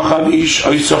lo yishachav ish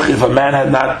oisoch, if a man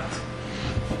had not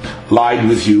lied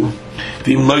with you, if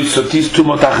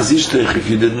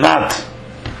you did not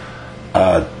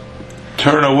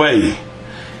turn away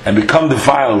and become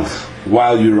defiled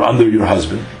while you're under your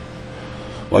husband,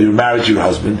 while you're married to your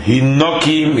husband,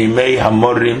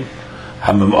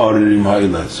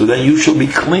 so then you shall be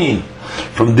clean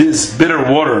from this bitter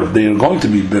water. They are going to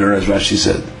be bitter, as Rashi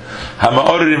said.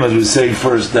 Hama'orim, as we say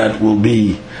first, that will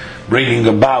be bringing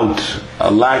about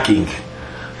a lacking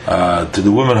to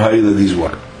the woman ha'ila these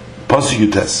water. Pasuk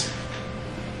Yutes.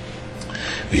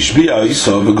 Vishbiya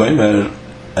Isa v'goymer,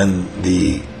 and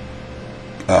the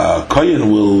Kohen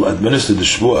will administer the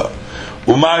Shvuah.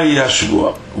 Umahi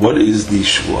HaShvuah. What is the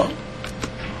Shvuah?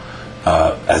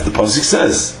 As the pasuk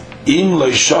says, Im lo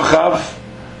yishachav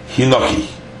hinoki.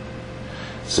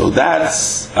 So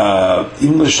that's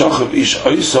Im lo yishachav ish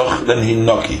oisoch, then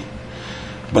hinoki.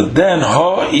 But then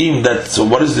ha'im, that, so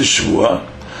what is the Shvuah?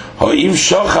 Ha'im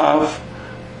shachav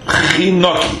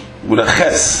chinoki. With a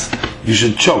ches, you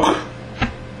should choke.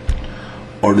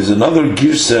 Or there's another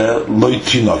girsa, loy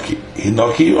tinoki,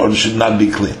 hinoki, or it should not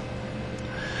be clean.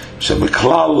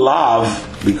 Shebeklal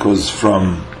lav, because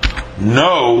from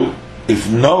no, if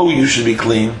no, you should be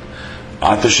clean.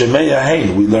 Atoshemeya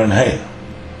hein, we learn hein.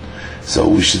 So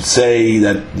we should say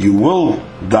that you will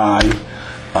die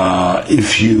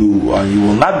if you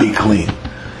will not be clean.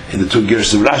 In the two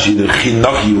girsa of Rashi, the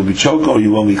hinoki, you will be choked or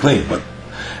you won't be clean. But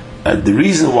the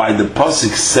reason why the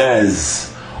pasuk says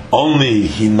only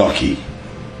hinoki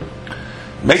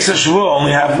makes a shvuah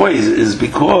only halfway is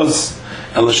because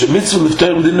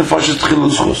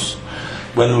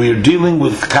when we are dealing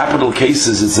with capital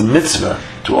cases, it's a mitzvah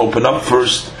to open up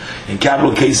first. In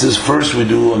capital cases, first we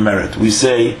do a merit. We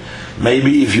say,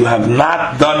 maybe if you have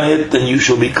not done it, then you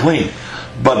shall be clean.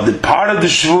 But the part of the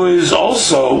shvuah is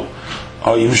also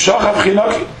yimshachav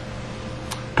hinoki.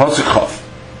 Pasuk Chav.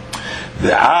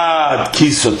 The ad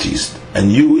kisotist,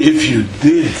 and you, if you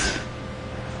did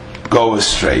go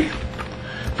astray,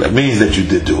 that means that you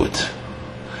did do it.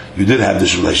 You did have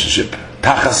this relationship.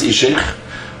 Tachas ishech,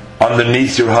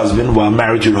 underneath your husband, while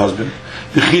married to your husband.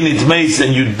 V'chinit meis,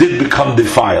 and you did become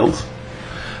defiled.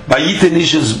 Vayiten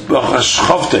ishes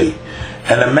b'chashchovtei,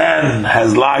 and a man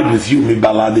has lied with you,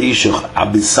 mibalad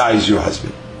ishech, besides your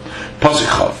husband. Pasuk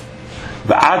Chav.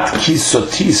 The ad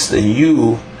kisotist, and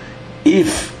you,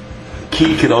 if,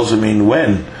 ki can also mean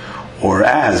when or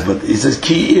as, but it says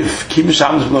ki if. Ki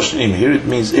mishamas b'loshenim. Here it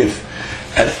means if.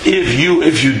 And if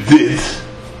you did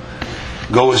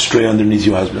go astray underneath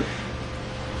your husband.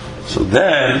 So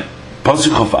then,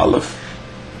 pasuk of Aleph,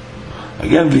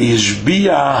 again,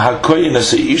 v'yishbiya hakoyin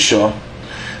ase isha,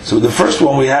 So the first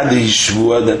one we had the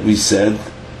shvua that we said,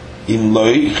 im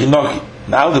loy chinoki.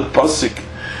 Now the pasuk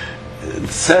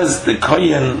says the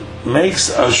kohen makes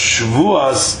a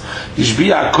shvuas,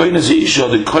 ishbiya kohen as isha,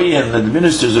 the kohen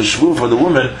administers a shvua for the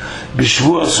woman,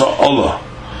 b'shvua sa'olah,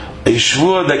 a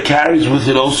shvua that carries with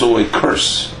it also a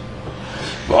curse.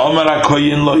 V'amar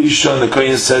kohen lo isha, and the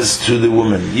kohen says to the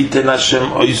woman, yiten Hashem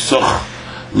oisoch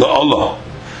la'olah,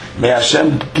 may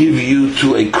Hashem give you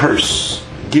to a curse.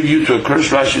 Give you to a curse.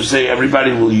 Rashi say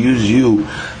everybody will use you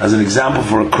as an example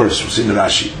for a curse. We've seen the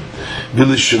Rashi.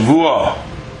 V'lishavua,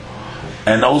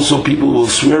 and also people will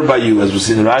swear by you, as we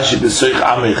see in Rashi, b'soich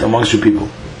amich, amongst your people.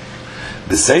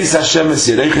 B'seis Hashem es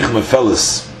yirechich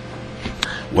mefeles.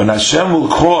 When Hashem will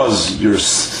cause your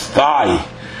thigh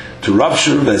to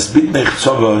rupture, v'esbitnech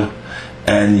tzova,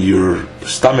 and your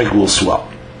stomach will swell.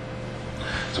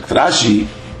 So Rashi,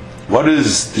 what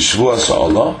is the shvua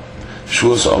sa'olah?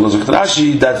 Shvua sa'olah. So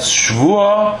Rashi, that's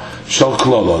shvua shal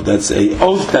klolo. That's a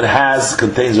oath that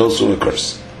contains also a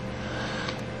curse.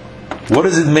 What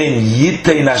does it mean?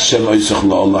 Yitein Hashem oisach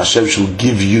la'olah. Hashem shall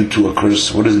give you to a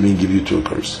curse. What does it mean, give you to a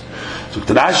curse? So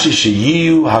Rashi,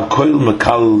 sheyiyu hakoil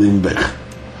mekal limbech.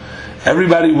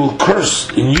 Everybody will curse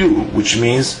in you, which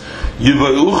means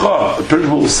yivayucha. A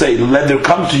person will say, let there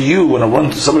come to you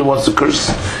when somebody wants to curse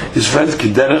his friend,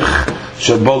 kiderech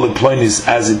shabol leploinis,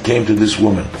 as it came to this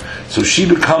woman. So she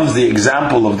becomes the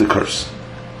example of the curse,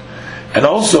 and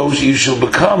also you shall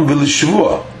become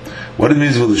v'lishvua. What it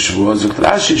means v'lishvua?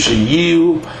 Rashi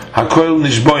sheyiu hakoil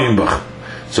nishboim bach.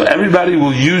 So everybody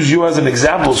will use you as an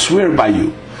example, swear by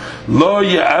you. Lo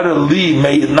ya'ara li,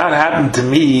 may it not happen to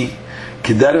me,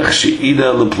 kiderech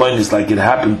she'ida leploinis, like it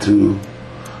happened to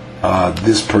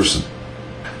this person,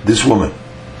 this woman.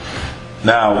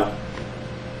 Now,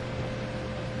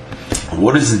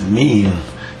 what does it mean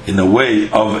in a way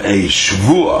of a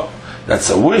shvua? That's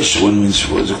a wish. What means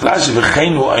shvua?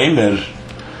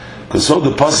 Because so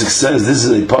the pasuk says, this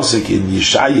is a pasuk in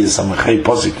Yeshaya, Samachei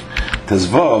pasuk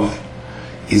Tezvav.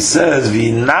 He says,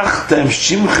 "V'nachtem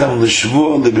shimchem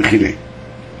l'shvua lebechirei."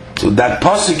 So that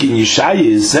pasuk in Yeshaya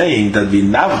is saying that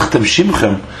v'nachtem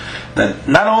shimchem, that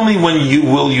not only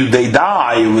when they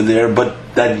die over there, but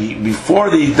that before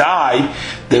they die,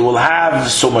 they will have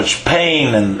so much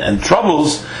pain and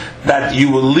troubles that you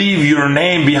will leave your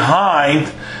name behind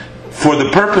for the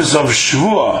purpose of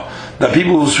shvua. That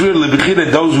people will swear lebechira,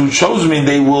 those who chose me,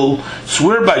 they will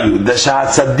swear by you. The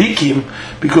shahat tzaddikim,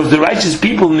 because the righteous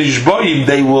people nishboim,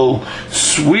 they will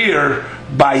swear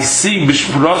by seeing by the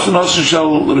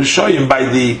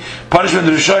punishment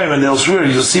of Rishoyim, and they'll swear.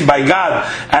 You'll see by God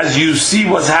as you see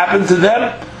what's happened to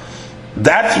them.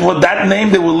 That's what that name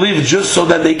they will leave, just so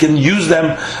that they can use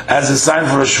them as a sign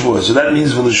for a shvua. So that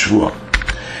means for the shvua.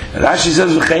 And Rashi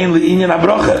says v'chein li'inyan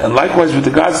habracha, and likewise with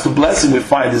regards to blessing, we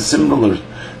find a similar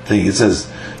thing. It says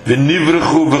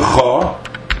v'nivrechu v'cha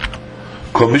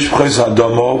kol mishpachos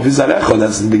hadomo v'zarecha.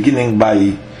 That's in the beginning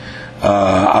by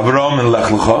Avram and Lech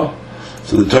Lecha.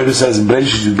 So the Torah says in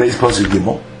Bereshit Beis Pasuk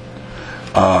Gimel,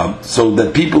 so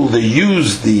that people, they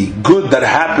use the good that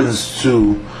happens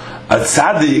to a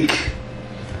tzaddik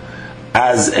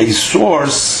as a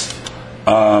source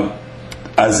for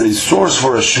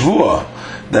a shvua,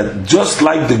 that just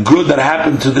like the good that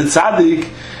happened to the tzaddik,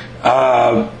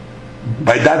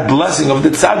 by that blessing of the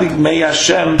tzaddik, may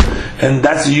Hashem, and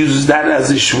that uses that as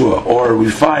a shvua. Or we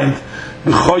find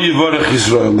B'cho yivorech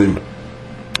Yisraelim.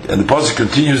 And the pasuk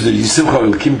continues that Yisimcha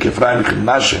Elkim Kefraim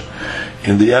Menashe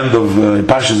in the end of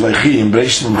Parshas Vaychi in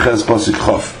Bereshit Memches pasuk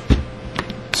Chof.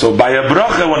 So by a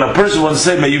bracha, when a person wants to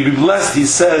say, "May you be blessed," he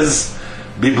says,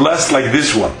 "Be blessed like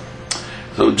this one."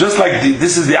 So just like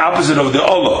this is the opposite of the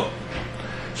Olah.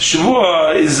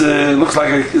 Shavua looks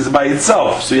like is by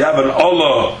itself. So you have an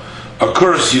Olah, a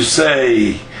curse. You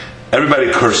say everybody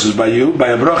curses by you. By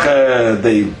a bracha,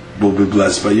 they will be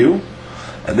blessed by you.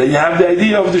 And then you have the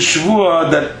idea of the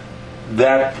Shavua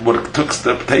that what takes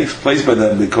place by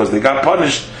them because they got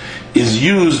punished is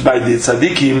used by the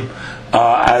tzaddikim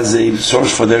as a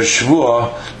source for their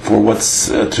Shavua for what is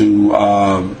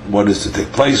to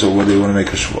take place or what they want to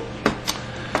make a Shavua.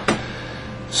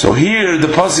 So here the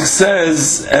pasuk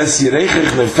says, "Es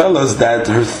yirechich nefelas," that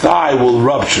her thigh will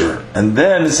rupture, and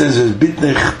then it says,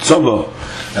 "Bitnech tzova,"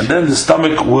 and then the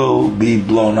stomach will be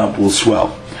blown up, will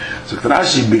swell. So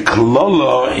Rashi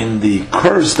biklolo, in the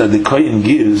curse that the kohen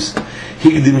gives,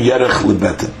 higdim yerech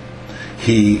lebeten.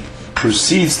 He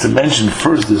proceeds to mention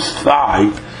first the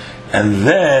thigh, and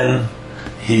then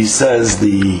he says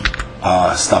the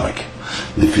stomach.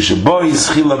 Because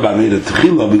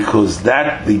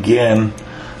that began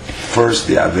first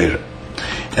the Avera.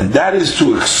 And that is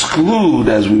to exclude,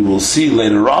 as we will see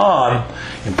later on,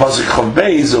 in Pasuk Chav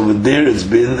Beis, over there it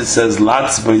says,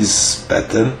 Latz Beis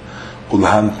Beten,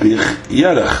 Ulhan Pich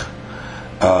Yerech.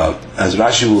 As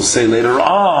Rashi will say later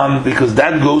on, because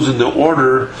that goes in the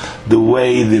order, the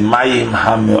way the Mayim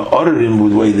HaMe'orim,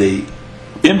 the way they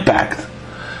impact.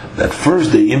 That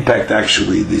first they impact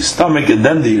actually the stomach and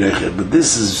then the Yerechet. But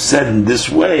this is said in this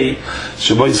way, as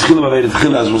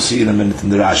we'll see in a minute in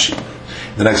the Rashi.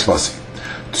 The next passage.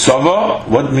 Tzava,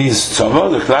 what means Tzava?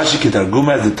 The Rashi Kitargum,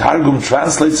 as the Targum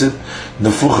translates it,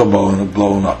 Nefucha,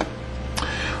 blown up.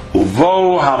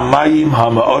 Uvo hamayim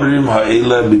ha'ma'orim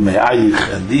ha'ela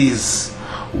b'me'ayich, and these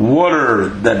water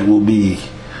that will be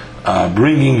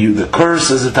bringing you the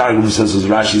curse, as the Targum says, as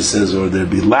Rashi says, or there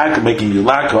be lack, making you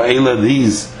lack, ha'ela,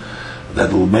 these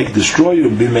that will destroy you,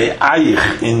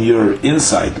 b'me'ayich, in your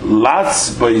inside, latz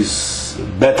b'is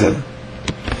beten,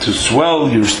 to swell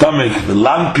your stomach,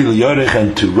 v'lampil yorech,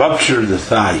 and to rupture the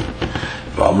thigh.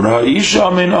 V'amra isha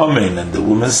amen amen, and the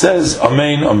woman says,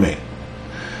 amen amen.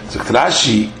 So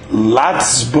Rashi,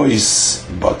 latz bois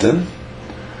button,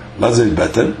 lazir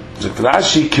button. So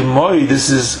Rashi kimoi, this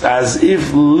is as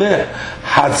if le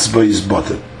hatz bois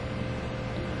button,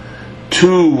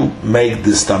 to make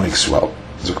the stomach swell.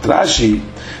 So Rashi,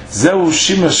 zeu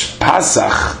shimash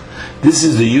pasach, this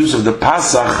is the use of the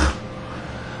pasach,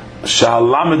 shal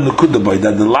lamed nukudaboy,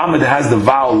 that the lamed has the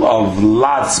vowel of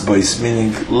latz bois,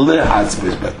 meaning le hatz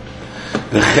bois button.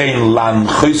 V'chein lan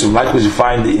choysom, likewise you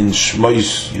find in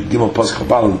Shmois, Gimel Pasuk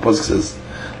Chabal, the Pasuk says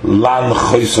lan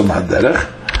choysom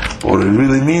haderech, or it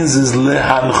really means is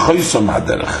lehan choysom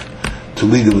haderech, to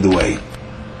lead them the way.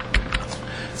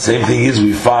 Same thing is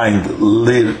we find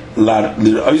lir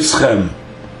oischem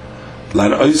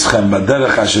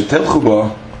baderech asher telchu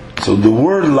bo. So the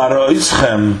word lar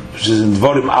oischem, which is in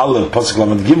Dvorim Aleph Pasuk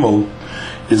Lamed Gimel,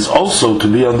 is also to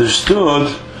be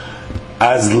understood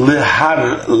as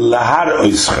lehar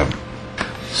oischem.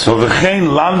 So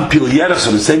v'chein lan pil yerech,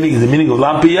 so the same thing is the meaning of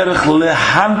lan pil yerech,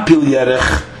 lehan pil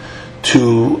yerech,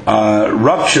 to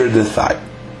rupture the thigh.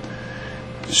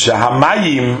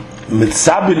 Shahamayim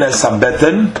mitzabin es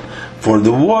habeten, for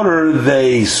the water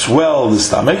they swell the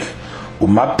stomach,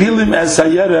 umapilim es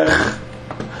hayerech,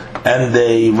 and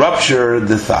they rupture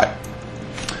the thigh.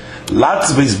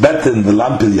 Latz beis beten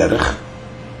v'lan pil yerech.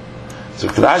 So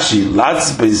Rashi,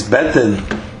 latz beis beten,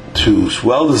 to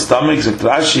swell the stomach. So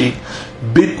Rashi,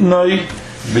 bitnoi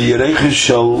v'yereches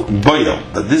shel boil,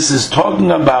 that this is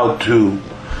talking about to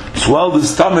swell the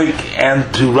stomach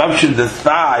and to rupture the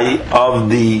thigh of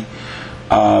the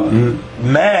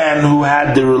man who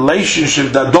had the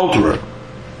relationship, the adulterer.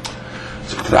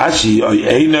 So Rashi, oy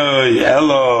einoi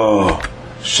elo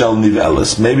shel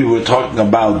nivelis, maybe we're talking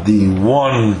about the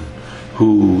one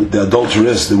who, the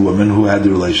adulteress, the woman who had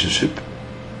the relationship.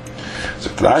 So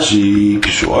Rashi,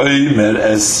 kishoimer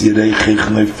es yireichich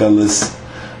nefeles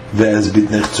ve'ez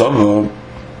bitnech tzova.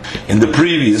 In the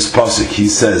previous pasuk, he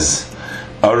says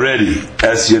already,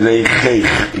 es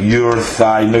yireichich, your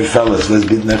thigh nefeles ve'ez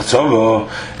bitnech tzova,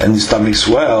 and your stomach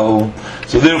swell.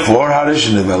 So therefore, harish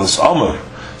nefeles omer.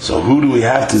 So who do we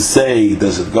have to say?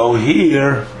 Does it go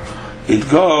here? It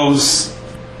goes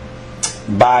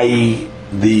by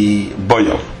the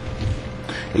boyo.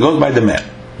 It goes by the man,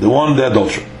 the one, the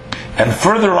adulterer. And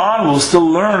further on, we'll still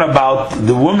learn about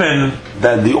the woman,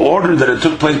 that the order that it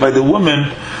took place by the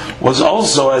woman was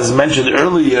also, as mentioned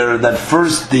earlier, that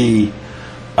first the,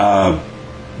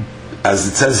 as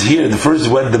it says here, the first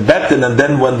went the beten and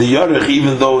then went the yorech,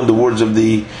 even though in the words of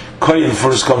the kohen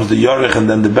first comes the yorech and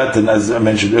then the beten, as I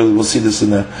mentioned earlier. We'll see this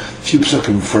in a few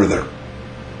psukim further.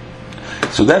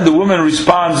 So then the woman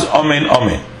responds, Amen,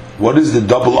 Amen. What is the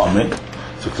double Amen?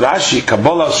 So Rashi,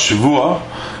 Kabbalah Shavua,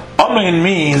 Amen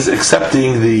means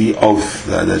accepting the oath,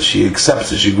 that she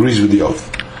accepts it, she agrees with the oath.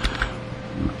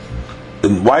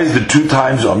 And why is the two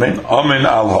times Amen? Amen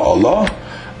al ha'Allah,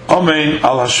 Amen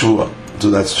al ha'Shvua. So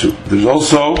that's two. There's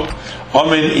also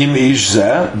Amen im ish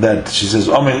zeh, that she says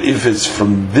Amen if it's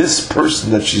from this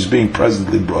person that she's being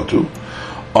presently brought to.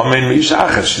 Amen mish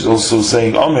achar. She's also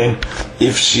saying Amen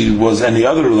if she was any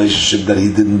other relationship that he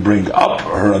didn't bring up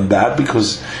her on that,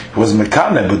 because he was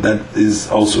mekane, but that is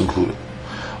also included.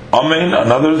 Amen.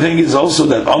 Another thing is also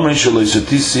that Amen shaloi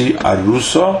sotisi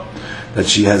arusa, that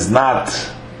she has not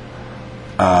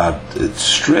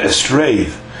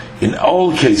strayed in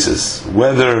all cases,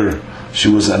 whether she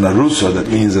was an arusa, that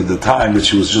means at the time that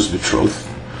she was just betrothed,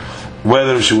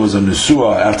 whether she was a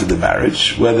nesua after the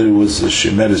marriage, whether it was a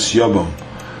shemeres yobam,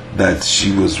 that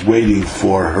she was waiting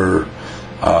for her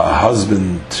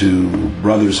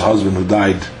brother's husband who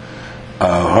died.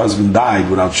 Her husband died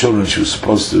without children. She was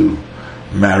supposed to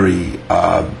marry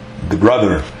the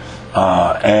brother,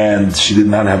 and she did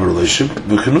not have a relationship.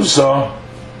 The Kenusa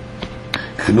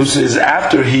is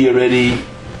after he already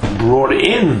brought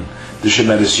in the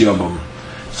Shemeres Yabam.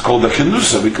 It's called a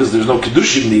Kenusa because there's no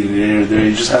Kedushim needed there.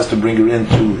 He just has to bring her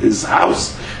into his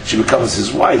house. She becomes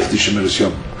his wife, the Shemeres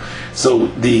Yabam. So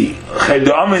the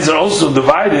Amens are also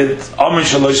divided. Amen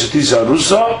Shalosh Tisa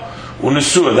Rusa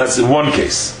Unesua. That's in one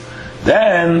case.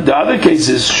 Then the other case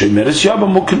is Shemeres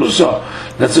Yabam Kenusa.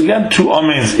 That's again two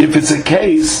Amens. If it's a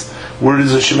case where it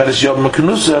is a Shemeres Yabam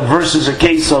Kenusa versus a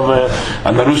case of a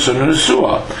Narusa and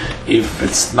Nesua. If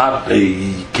it's not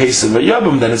a case of a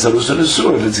Yabam, then it's a Narusa and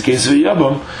Nesua. If it's a case of a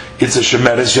Yabam, it's a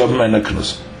Shemeres Yabam and a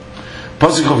Kenusa.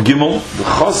 Pasuk of Gimel, the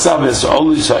Chosa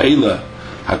v'es'olu Yisraela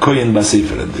HaKoyin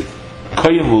b'Sefer. And the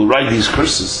Koyin will write these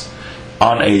curses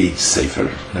on a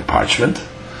sefer, on a parchment.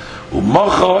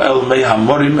 U'mocho el mei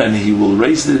hamorim, and he will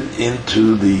raise it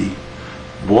into the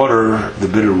water, the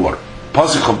bitter water.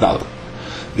 Pasuk of Dalet.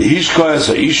 And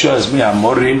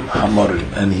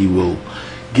he will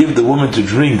give the woman to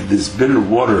drink this bitter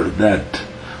water that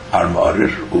are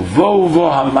ma'arir.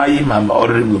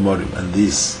 And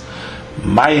these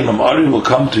mayim ha'marim will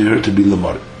come to her to be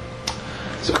l'marim.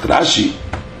 So Rashi,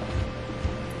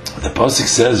 the pasuk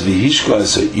says v'hishko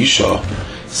as isha.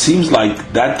 Seems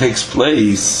like that takes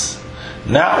place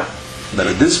now. That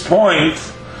at this point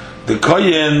the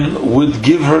kohen would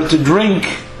give her to drink.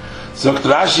 So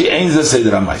Rashi ain't the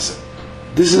Seder HaMaisa.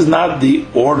 This is not the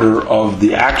order of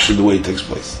the action, the way it takes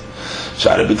place.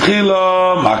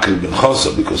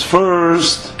 Because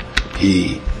first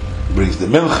he brings the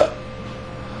mincha,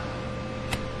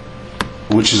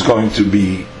 which is going to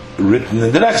be written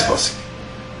in the next pasuk.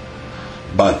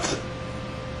 But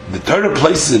the Torah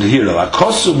places it here, but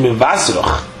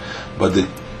the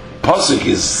pasuk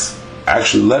is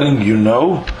actually letting you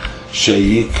know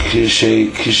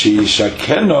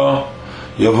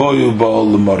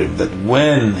that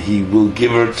when he will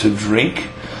give her to drink,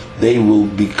 they will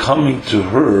be coming to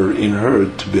her in her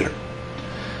to bitter.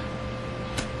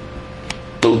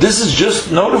 So this is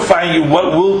just notifying you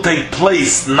what will take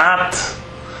place, not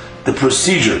the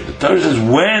procedure. The Torah says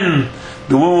when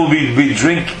the woman will be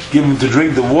given to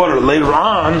drink the water later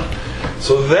on,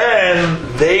 so then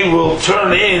they will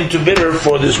turn into bitter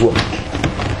for this woman.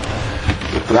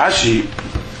 Rashi,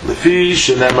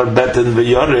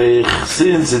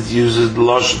 since it uses the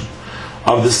lotion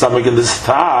of the stomach and the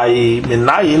thigh,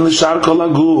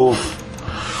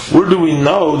 where do we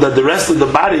know that the rest of the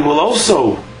body will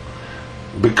also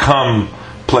become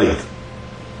plagued?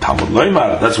 Talmud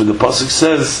Loimar, that's what the pasuk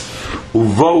says,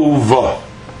 uva,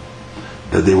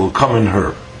 that they will come in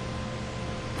her.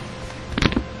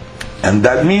 And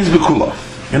that means bikula,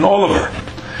 in all of her.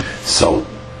 So,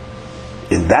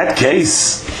 in that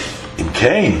case, in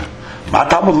Cain,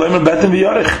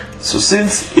 so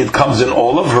since it comes in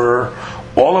all of her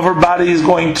body is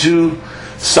going to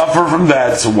suffer from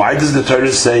that. So why does the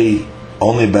Torah say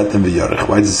only betem v'yorech?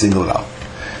 Why does it single it out?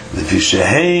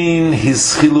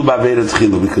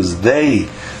 Because they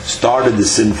started the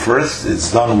sin first.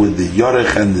 It's done with the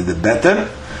yorech and the betem,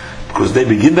 because they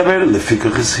begin the better.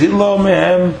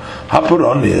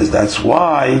 That's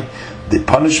why the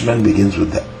punishment begins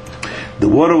with that. The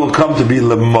water will come to be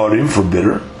lemorim, for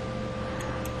bitter.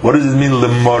 What does it mean,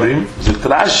 lemorim?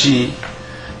 Rashi,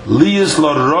 liyas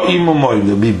lo ro'im umorim.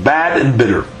 They'll be bad and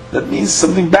bitter. That means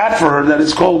something bad for her that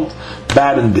is called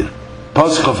bad and bitter.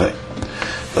 Pasuk Chafei.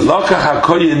 So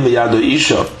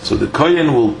the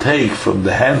kohen will take from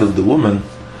the hand of the woman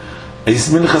this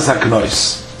mincha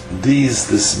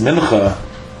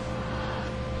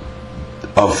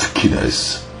of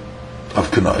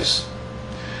kinois,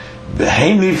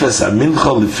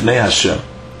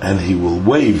 and he will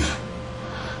wave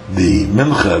the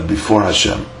mincha before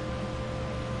Hashem,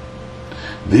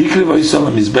 and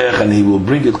he will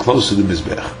bring it close to the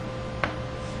mizbech.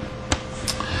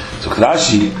 So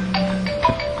Rashi,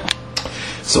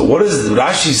 so what is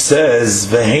Rashi says?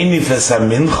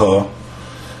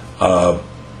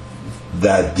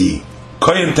 That the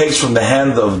kohen takes from the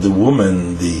hand of the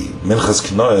woman the minchas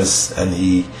kinois, and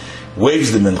he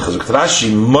waves the minchas.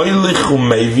 Rashi moilichu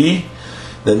mevi.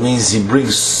 That means he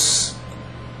brings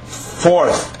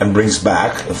forth and brings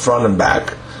back, front and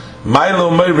back.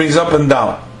 Mailo mei brings up and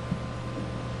down.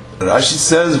 Rashi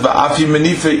says va'afi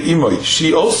menife imoy.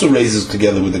 She also raises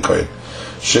together with the kohen.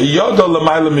 Sheyodo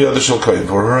l'maylo miyodo shel kohen.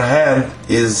 For her hand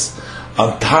is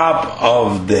on top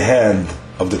of the hand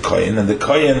of the kohen, and the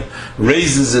kohen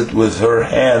raises it with her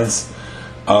hands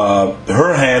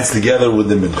together with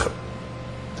the mincha.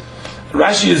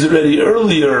 Rashi has already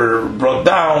earlier brought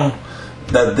down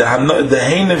that the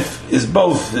hanif is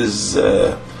both, is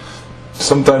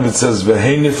Sometimes it says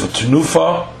Vehenif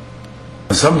Tnufa.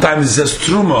 Sometimes it says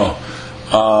Truma.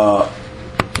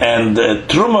 And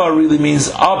Truma really means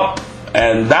up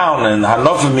and down, and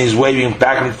Hanofa means waving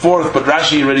back and forth. But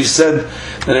Rashi already said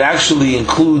that it actually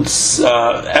includes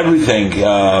everything.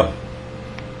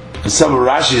 Several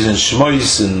Rashis and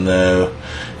Shmois and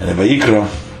Vayikra.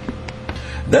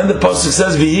 Then the pasuk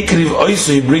says, "V'yikriv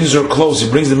oiso," he brings her close. He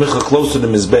brings the michla close to the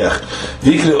mizbeach.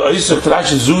 V'yikriv oiso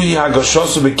Rashi zuhi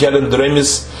hagashosu b'kerem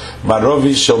dremis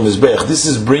marovi shel mizbeach. This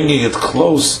is bringing it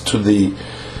close to the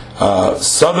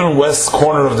southern west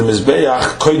corner of the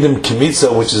mizbeach, koydem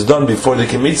kimitza, which is done before the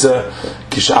kimitza,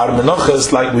 kishar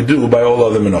menachas, like we do by all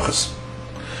other menachas.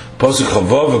 Pasuk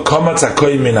chavav v'kamatz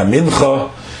hakoyim min hamincha.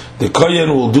 The kohen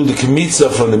will do the kimitza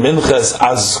from the minchas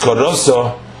as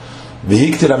korosa.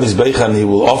 V'hiktir ha-mizbeach, and he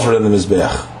will offer in the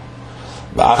mizbeach.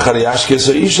 V'achar yashkes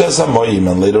ha'isha samoyim,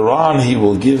 and later on he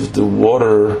will give the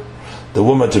water, the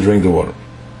woman to drink the water.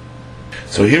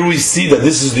 So here we see that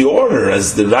this is the order,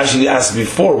 as the Rashi asked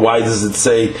before. Why does it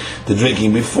say the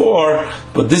drinking before?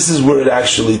 But this is where it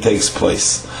actually takes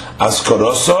place.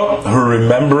 Askorosa, her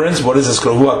remembrance. What is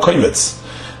askorohu ha-koimetz?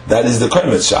 That is the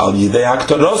koimetz. Al yidei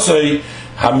ha-ktorosoi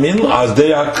Hamin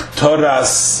azdeyak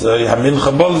toras hamin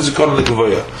chabol zikon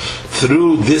lekavoya.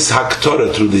 Through this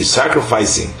haktorah, through the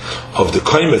sacrificing of the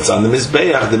koimetz on the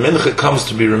mizbeach, the mincha comes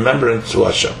to be remembered to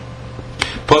Hashem.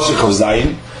 Pasuk of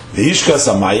Zayin, v'hishka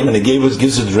samayim, and he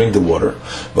gives her to drink the water.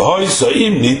 V'hoy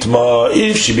so'im nitma,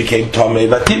 if she became tomei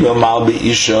vatimel mal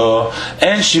be'isha,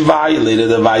 and she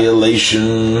violated a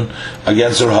violation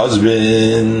against her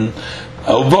husband.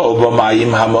 So this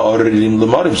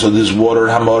water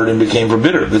hamaorim became for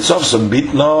bitter. And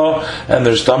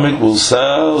their stomach will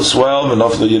swell, and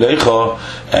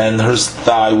her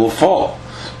thigh will fall.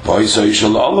 And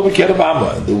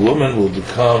the woman will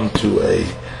become to a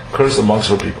curse amongst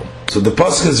her people. So the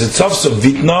pasuk is Yitzavsa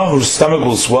Vitna, her stomach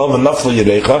will swell, and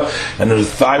her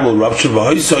thigh will rupture,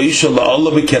 and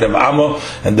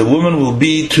the woman will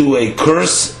be to a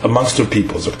curse amongst her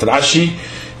people. So Rashi,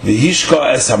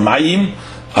 V'hishka es hamayim,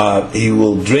 he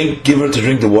will give her to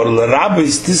drink the water.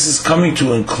 L'rabbis, this is coming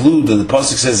to include, and the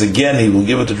pasuk says again, he will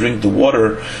give her to drink the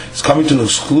water. It's coming to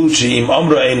exclude, she'im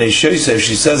amra einei shoyse, if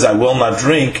she says, I will not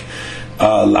drink,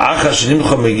 la'achar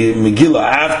shenimcha megillah,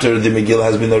 after the megillah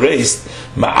has been erased,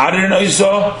 ma'arin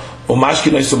oiso,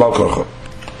 u'mashkin oiso bal korcho.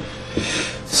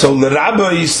 So the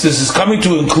rabbis, this is coming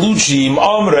to include Shim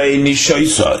Omrei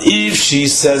Nishoisa. If she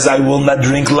says, I will not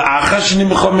drink after the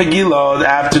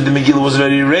Megillah was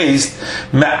already erased,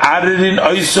 Ma'aririn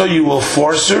Oiso, you will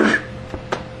force her.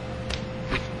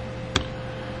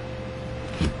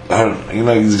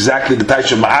 Exactly the type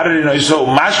of Ma'aririn Oiso,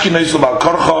 Mashkin Oiso Bal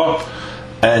Korcho,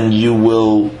 and you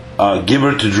will give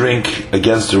her to drink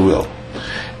against her will.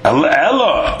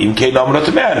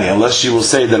 Unless she will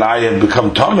say that I have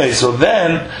become Tomei, so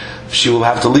then she will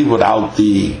have to leave without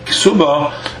the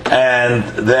ksuba, and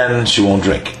then she won't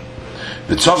drink.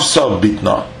 So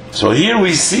here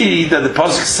we see that the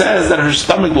pasuk says that her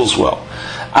stomach will swell.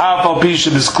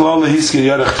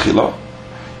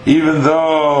 Even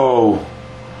though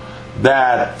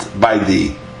that by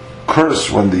the curse,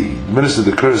 when the minister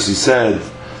the curse, he said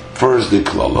first the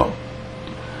klala.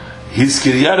 His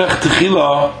kiryarech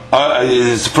techila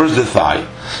is first the thigh.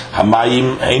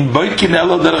 Hamayim ein boikin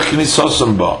elo derech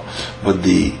knisosam ba. But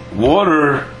the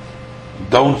water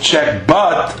don't check,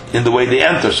 but in the way they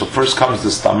enter. So first comes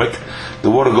the stomach. The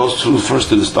water goes through first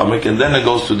to the stomach, and then it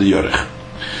goes to the yorech.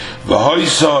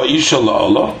 V'hoisa isha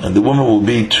la'ala, and the woman will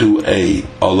be to a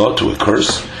Allah, to a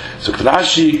curse. So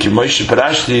Rashi, Kimoishi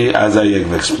Parashti, as I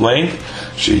have explained,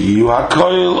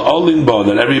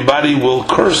 that everybody will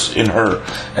curse in her,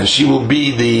 and she will be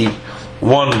the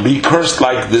one, be cursed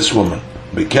like this woman.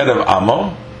 Bekerev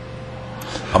Amo,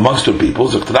 amongst her people.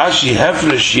 So Rashi,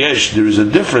 Hefresh Yesh, there is a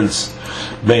difference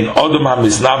between Odom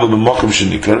HaMisnav B'mokum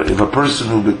Shenikar, if a person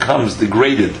who becomes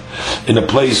degraded in a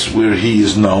place where he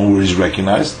is known, where he's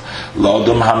recognized,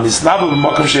 L'Odom HaMisnav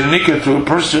B'mokum Shenikar, to a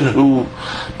person who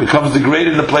becomes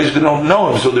degraded in a place they don't know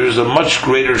him. So there is a much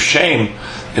greater shame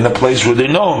in a place where they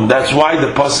know him. That's why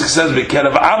the pasuk says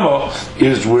B'kerev Amo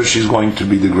is where she's going to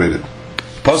be degraded.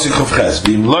 Pasuk of Ches,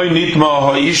 V'im Loi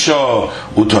Nitma Ha'isha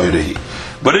Utoyrehi.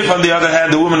 But if on the other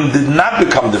hand the woman did not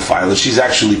become defiled, she's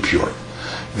actually pure,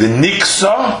 the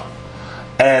niksa,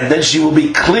 and then she will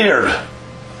be cleared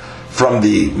from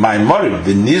the maimorim,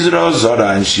 the nizra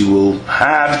zara, and she will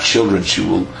have children. She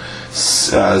will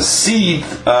seed.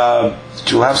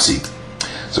 She will have seed.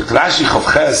 So Rashi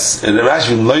Chavches,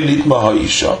 Rashi Loi Nitma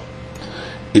Ha'isha.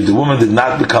 If the woman did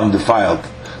not become defiled,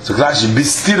 so Rashi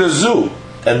Bistirazu,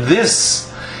 and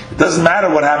this, it doesn't matter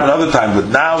what happened other time, but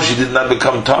now she did not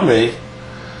become tamei.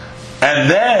 And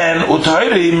then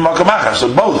utayri makamachar,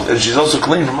 so both, and she's also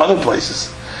clean from other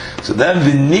places. So then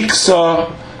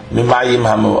v'niksa mimayim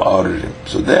hamu'arim.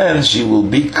 So then she will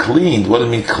be cleaned. What do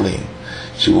you mean clean?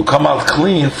 She will come out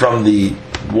clean from the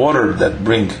water that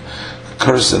bring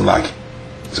curse and like.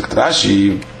 So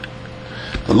Rashi,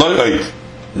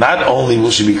 not only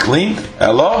will she be cleaned,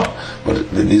 Ella,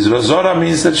 but the Nizra Zora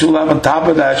means that she will have on top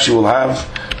of that she will have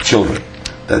children.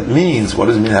 That means, what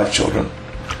does it mean have children?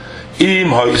 If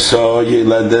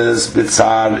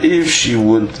she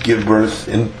would give birth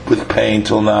with pain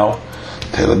till now,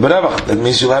 that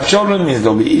means she'll have children, means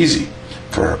they'll be easy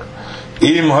for her.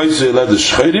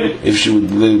 If she would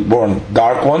be born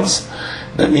dark ones,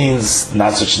 that means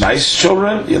not such nice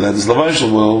children.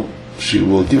 She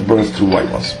will give birth to white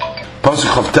ones.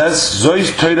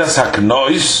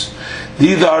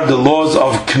 These are the laws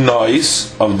of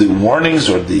knois, of the warnings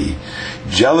or the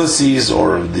jealousies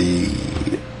or the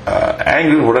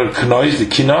anger, whatever knois, the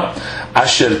kina.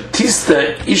 Asher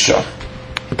tista isha,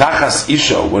 tachas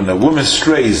isha, when a woman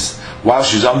strays while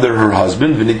she's under her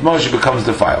husband, v'nitmo, she becomes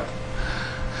defiled.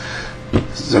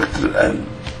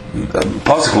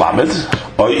 Pasuk Lamed,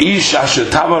 or ish asher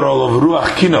tavarol of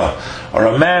ruach kina, or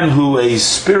a man who a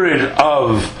spirit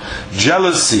of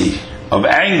jealousy, of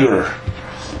anger,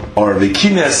 or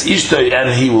v'kines ishtay,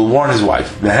 and he will warn his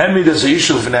wife. V'hemidas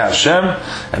ishul v'nei Hashem,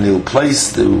 and he will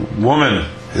place the woman,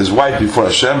 his wife, before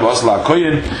Hashem. V'asla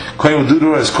koyin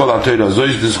v'dudur is called atoyda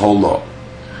zois, this whole law.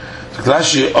 So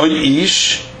Rashi, oy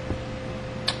ish,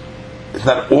 it's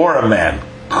not or a man.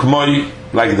 K'moy,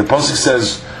 like the pasuk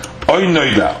says, oy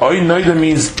noida. Oy noida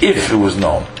means if it was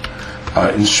known.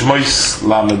 In Shmois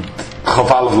Lamed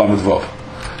Chafalov Lamed Vov.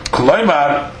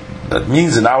 Koloimar, that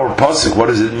means in our pasuk, what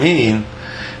does it mean?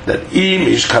 That im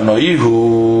ish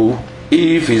kanoihu,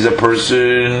 if he's a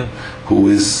person who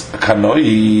is a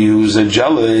kanoi, who's a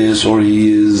jealous, or he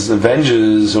is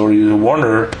avenges, or he's a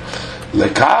warner,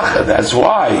 lekach, that's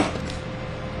why.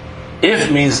 If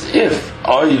means if,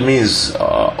 oy means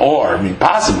or, I mean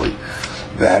possibly.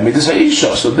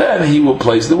 So then he will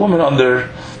place the woman under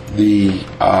the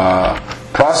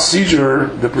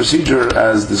procedure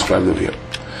as described over here.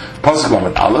 Pasuk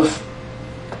Lamed Aleph.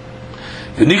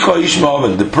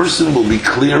 The person will be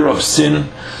clear of sin, and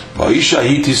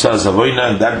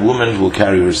that woman will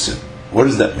carry her sin. What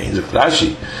does that mean?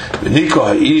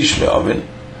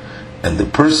 And the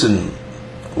person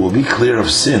will be clear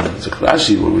of sin.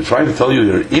 Rashi, what we're trying to tell you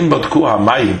here,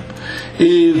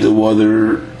 if the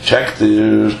water checked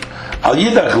there,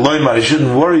 I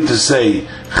shouldn't worry to say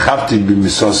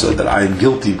that I am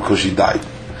guilty because she died.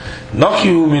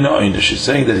 She's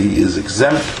saying that he is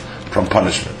exempt from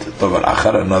punishment.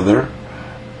 Another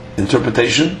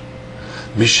interpretation,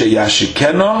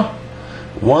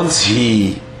 once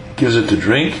he gives her to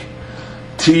drink,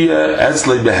 at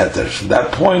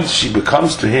that point she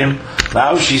becomes to him,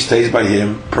 now she stays by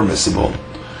him permissible.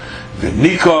 And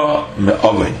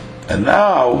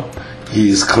now he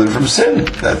is clear from sin,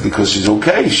 that because she's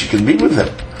okay, she can be with him.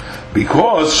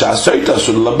 Because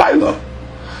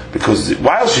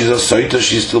while she's a soita,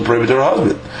 she's still privy to her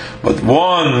husband. But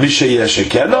one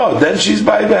then she's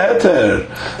by the heter,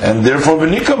 and therefore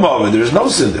v'nikamov, and there is no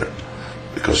sin there,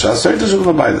 because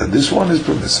this one is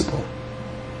permissible.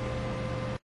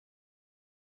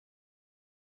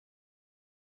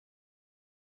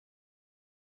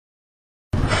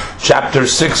 Chapter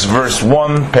 6, verse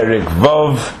 1, Perik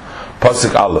Vav,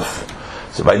 Pasuk Aleph.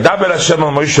 So by Daber Hashem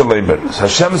al Moshe Leiber,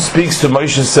 Hashem speaks to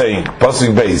Moshe saying,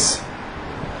 Pasuk Beis,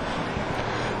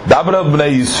 Dabra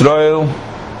b'nei Yisrael,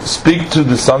 speak to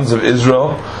the sons of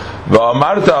Israel,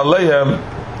 v'amarta aleihem,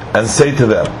 and say to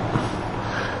them.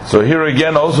 So here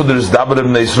again also there is Dabra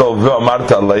b'nei Yisrael,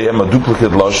 v'amarta aleihem, a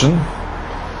duplicate lashon.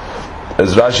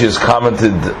 As Rashi has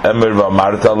commented, Emer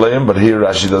v'amarta aleihem, but here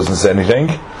Rashi doesn't say anything.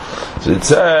 So it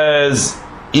says,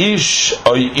 Ish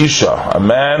or Isha, a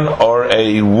man or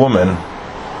a woman.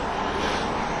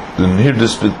 And here the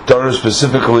Torah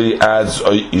specifically adds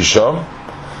Isha,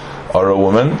 or a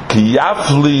woman,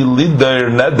 Kiyafli lider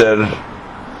neder,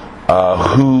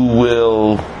 who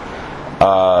will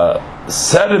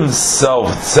set himself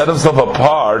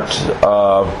apart,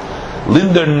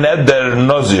 lider neder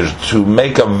nozir, to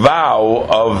make a vow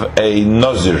of a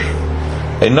nozir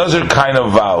kind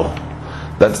of vow.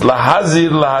 That's lahazir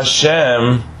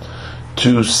lahashem,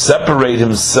 to separate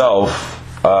himself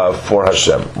for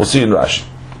Hashem. We'll see in Rashi.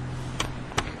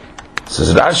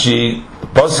 Says Rashi, the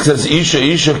pasuk says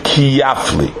Isha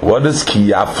kiyafli. What is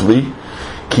kiyafli?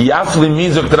 Kiyafli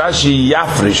means Dr. Rashi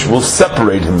yafrish, will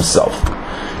separate himself.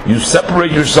 You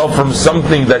separate yourself from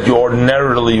something that you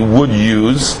ordinarily would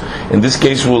use. In this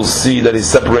case, we'll see that he's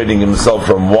separating himself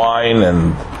from wine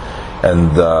and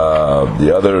and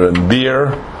the other in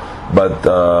beer, but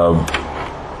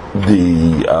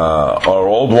or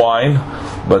old wine.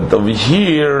 But over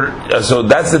here, so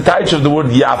that's the touch of the word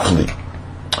yafli.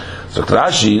 So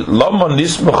Rashi, Lama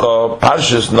nismacha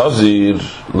parshas nazir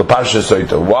leparshas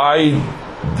soita. Why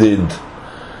did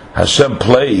Hashem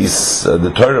place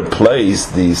the Torah place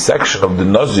the section of the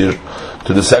nazir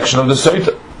to the section of the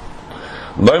soita?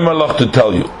 Loimalach, to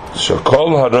tell you,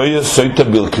 shakol haroya soita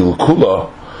bil kilkula.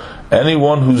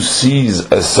 Anyone who sees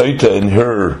a soita in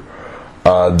her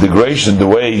degradation, the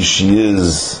way she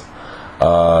is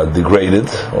degraded,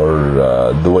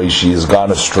 or the way she has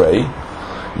gone astray,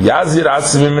 Yazir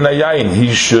Atzmi min hayayin,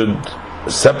 he should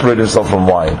separate himself from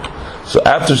wine. So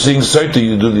after seeing soita,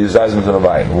 you do the azazim to the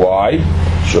wine. Why?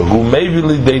 Shahu maybe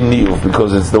they knew,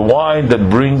 because it's the wine that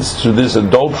brings to this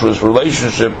adulterous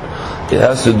relationship. It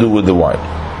has to do with the wine.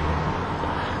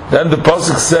 Then the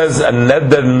pasuk says a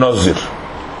neder nazir,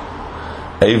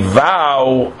 a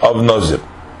vow of nazir.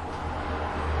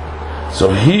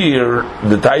 So here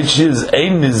the taich is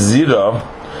ein nizira.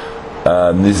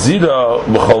 Nizira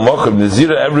b'chol mokum,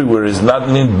 nizira everywhere is not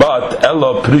mean but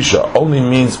ella prisha, only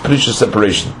means prisha,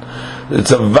 separation.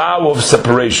 It's a vow of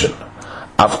separation.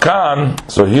 Afkan,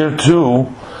 so here too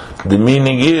the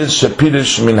meaning is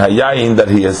shepirish min hayayin, that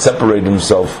he has separated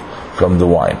himself from the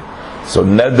wine. So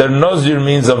neder nazir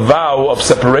means a vow of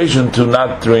separation, to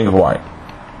not drink wine.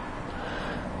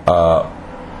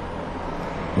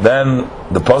 Then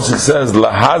the pasuk says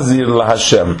lahazir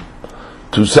lahashem,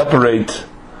 to separate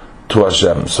to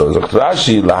Hashem. So Dr.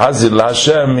 Rashi, lahazir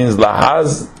laHashem means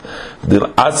lahaz dil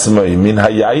atzmai min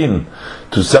hayayin,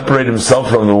 to separate himself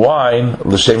from the wine,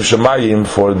 l'shem shemayim,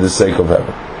 for the sake of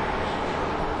heaven.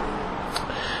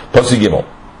 Pasuk Gimel,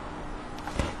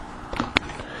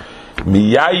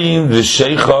 miyayin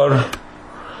v'sheichar,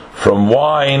 from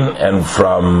wine and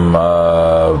from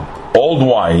old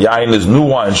wine. Yayin is new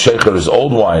wine, sheichar is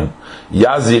old wine.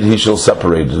 Yazir, he shall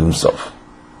separate himself.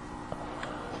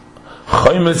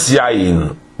 Chometz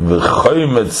yayin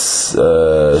v'chometz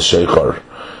sheichar,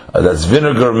 that's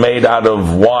vinegar made out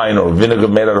of wine, or vinegar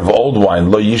made out of old wine.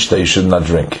 Lo yishta, you should not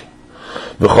drink.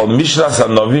 V'chol mishras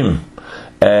hanovim,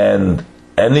 and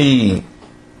any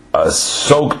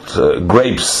soaked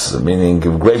grapes, meaning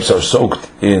if grapes are soaked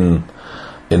in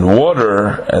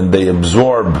water and they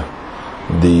absorb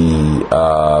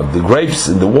the grapes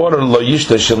in the water, lo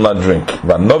yishta, shall not drink.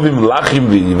 V'anovim lachim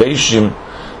v'yiveshim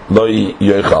lo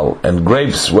yochal, and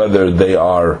grapes, whether they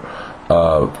are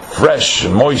fresh,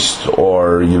 moist,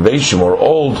 or yiveshim, or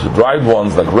old, dried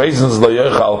ones like raisins, lo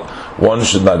yochal, one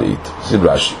should not eat. Sid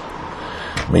Rashi.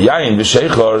 Miyayin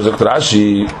v'sheichar, Dr.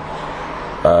 Rashi,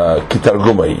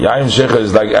 kitargumay. Yayin v'sheichar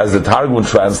is like, as the Targum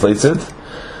translates it,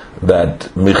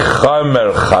 that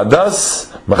mechamar chadas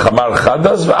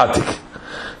v'atik,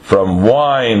 from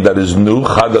wine that is new,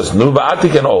 chadas new,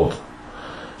 v'atik, and old.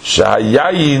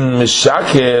 Shahayayin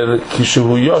mishaker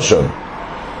kishuhu yoshon,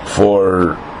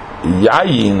 for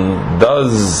yayin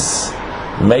does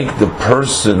make the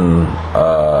person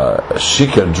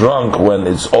shikar, drunk, when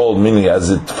it's old, meaning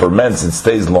as it ferments, it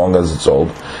stays long as it's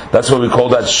old. That's why we call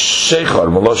that sheichar,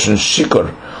 meloshin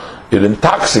shikar. It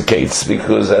intoxicates,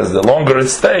 because as the longer it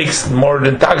stays, the more it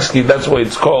intoxicates. That's why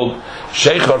it's called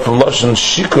sheichar, from loshin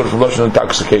shikar, from loshin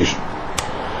intoxication.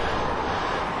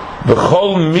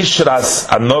 V'chol mishras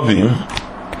anovim,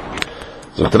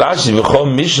 Dr. Rashi, v'chol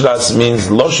mishras means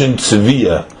loshin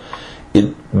tzviya,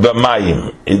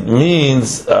 b'mayim. It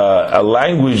means a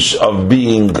language of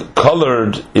being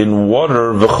colored in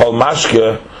water, v'chol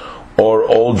mashke, or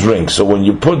old drink. So when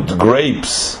you put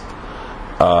grapes,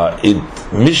 it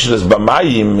mishras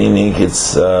b'mayim, meaning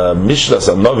it's mishras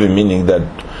anovim, meaning that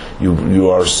you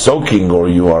are soaking, or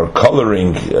you are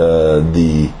coloring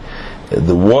the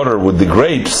water with the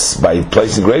grapes by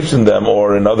placing grapes in them,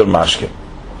 or in other mashke.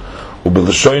 And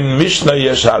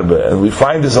we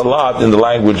find this a lot in the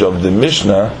language of the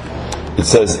Mishnah. It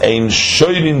says, "Ein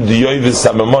shoyrin diyoyvis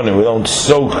samamonim." We don't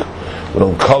soak, we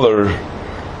don't color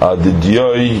the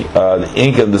diyoy, the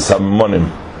ink, and the samamonim.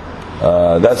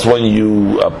 That's when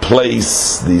you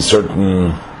place the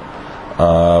certain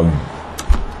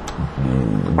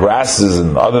grasses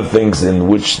and other things in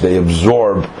which they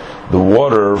absorb the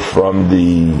water from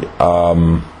the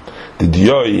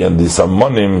diyoy and the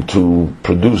samamonim to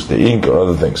produce the ink or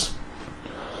other things.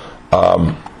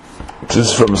 This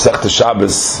is from Masechta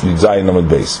Shabbos, Yudzayin Amud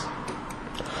Beis.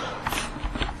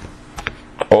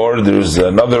 Or there's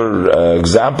another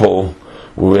example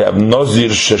where we have Nozir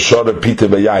Sheshore Pite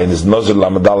Bayayin. It's Nozir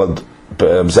Lamadalad,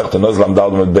 Masechta Nozir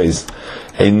Lamadalad Amud Beis.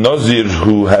 A Nozir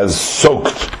who has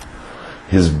soaked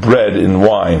his bread in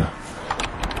wine.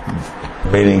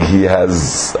 meaning he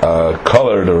has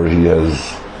colored, or he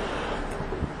has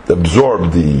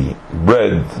absorbed the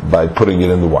bread by putting it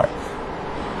in the wine.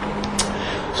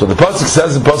 So the pasuk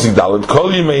says in pasuk Dalet,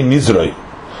 Kol Yimei Nizrei,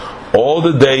 all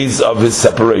the days of his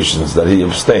separations that he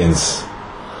abstains,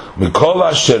 Mikol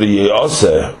Asher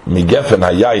Yeoseh Migefen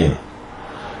Hayayin.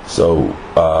 So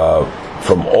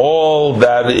from all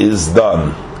that is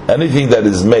done, anything that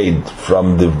is made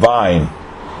from the vine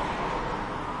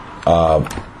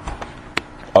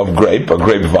of grape, a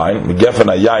grapevine, Migefen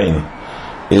Hayayin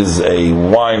is a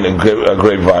wine, a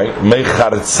grapevine,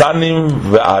 Mechartzanim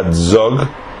ve'adzog,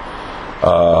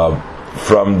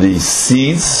 from the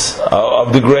seeds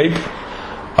of the grape,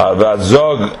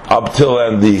 ve'adzog up till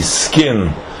and the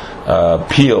skin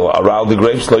peel around the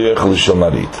grapes, lo yochel shel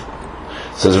narit.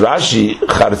 Says Rashi,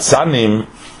 Chartzanim,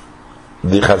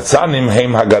 the Chartzanim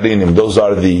heim hagarinim, those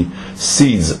are the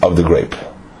seeds of the grape.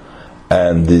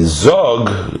 And the zog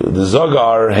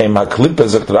are heim haklippah,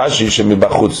 zok Rashi,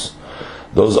 shemibachutz,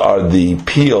 those are the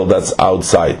peel that's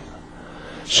outside.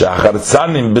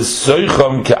 Shachartzanim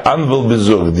besoichom ke'anvel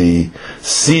bezug, the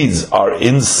seeds are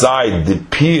inside the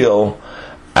peel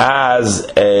as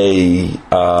a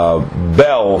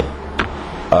bell,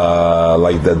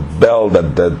 like that bell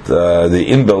that the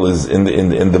inbell is in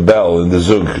the bell, in the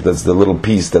zug. That's the little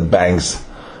piece that bangs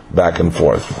back and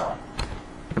forth.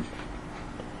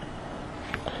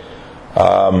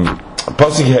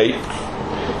 Pasuk Hey.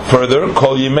 Further,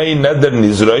 Kol Yimei Neder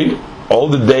Nizrei, all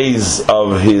the days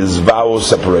of his vow of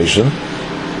separation,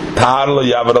 Tar lo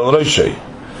Yavar al Roshei,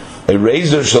 a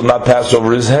razor shall not pass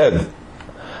over his head.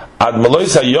 Ad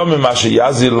Melois Hayomim Asher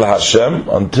Yazil Hashem,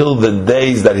 until the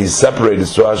days that he separated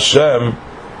to Hashem,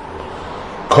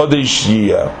 Kodesh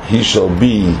Yiyah, he shall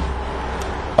be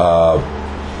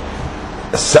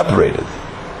separated,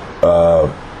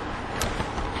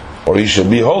 or he shall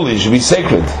be holy, he should be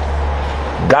sacred.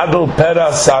 Gadol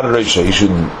pera sar reisha, he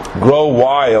should grow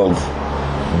wild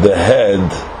the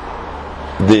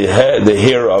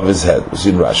hair of his head. It's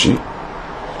in Rashi.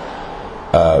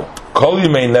 Kol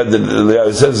Yimei Neder,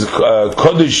 it says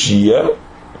Kodesh Yiyah,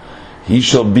 he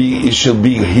should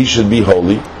be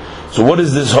holy. So what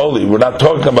is this holy? We're not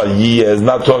talking about Yiyah. It's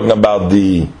not talking about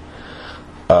the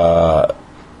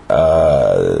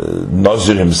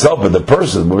Nazir himself, but the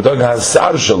person. But we're talking about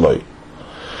Sar Shaloi.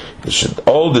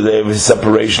 All the day of his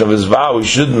separation of his vow, he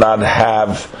should not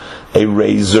have a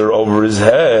razor over his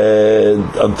head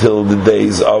until the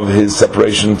days of his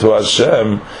separation to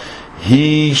Hashem.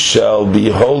 He shall be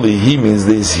holy. He means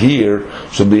this here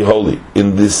shall be holy.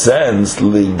 In this sense,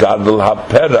 li gadol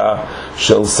hapera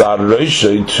shel sar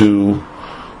reisha, to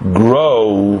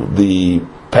grow the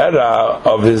pera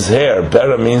of his hair.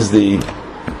 Pera means the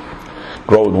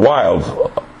grow wild,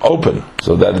 open,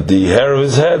 so that the hair of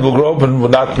his head will grow open, will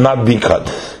not be cut.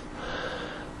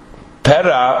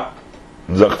 Pera,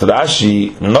 Dr.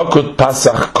 Rashi, nokut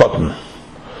pasach cotton.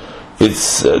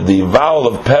 It's the vowel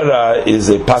of pera is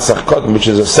a pasach cotton, which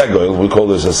is a segol. We call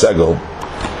this a segol.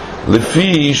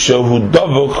 Lefi shehu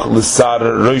davuk l'sar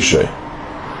roishay,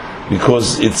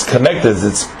 because it's connected.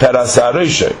 It's pera sar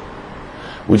roishay,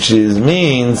 which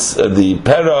means the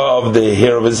pera of the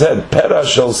hair of his head. Pera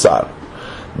shel sar,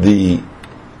 the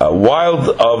wild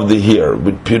of the hair.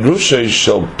 With pirushay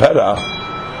shel pera,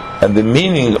 and the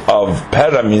meaning of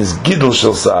pera means gidul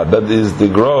shel sar. That is the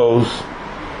growth.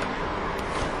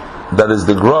 That is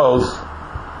the growth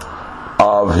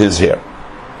of his hair.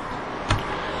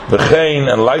 V'chein,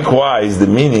 and likewise the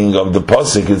meaning of the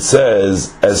pasuk, it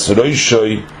says es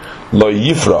roishoy lo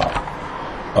yifra.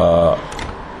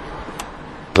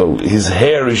 So his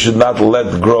hair he should not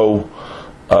let grow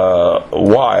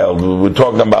wild. We're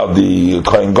talking about the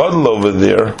Kohen Gadol over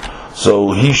there,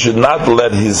 so he should not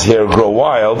let his hair grow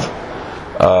wild,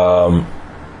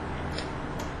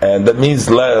 and that means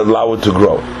allow it to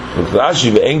grow.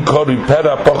 Rashi ve'en kori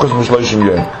pera pachos mishloshim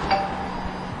yom.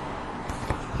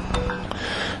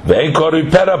 Ve'en kori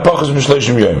pera pachos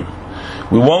mishloshim yom.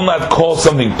 We will not call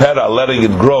something pera, letting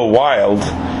it grow wild,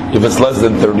 if it's less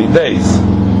than 30 days.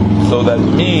 So that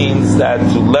means that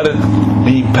to let it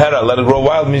be pera, let it grow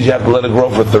wild, means you have to let it grow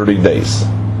for 30 days.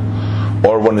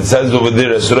 Or when it says over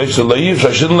there, I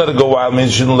shouldn't let it go wild,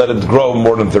 means you shouldn't let it grow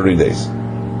more than 30 days.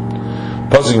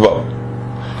 Pasuk Vav.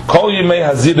 Kol Yimei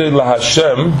Hazirei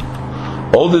LaHashem,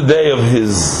 all the day of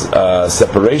his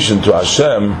separation to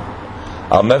Hashem,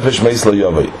 Al Nefesh Meis Lo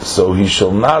Yovei, so he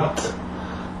shall not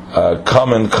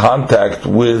come in contact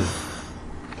with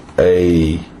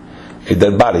a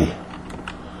dead body.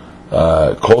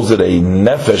 Calls it a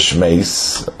Nefesh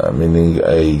Meis, meaning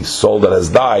a soul that has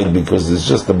died, because there's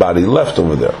just the body left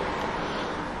over there.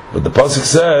 But the pasuk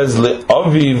says,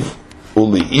 LeAviv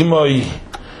uli imoy,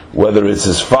 whether it's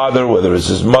his father, whether it's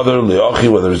his mother, le'ochi,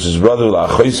 whether it's his brother,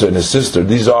 la'achoisa, and his sister.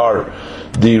 These are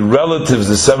the relatives,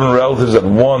 the 7 relatives that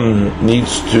one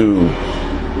needs to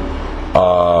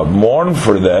mourn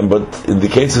for them. But in the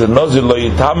case of the Nazir, lo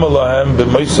yitama lahem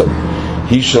b'moisam,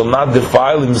 he shall not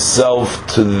defile himself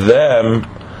to them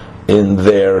in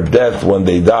their death when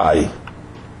they die.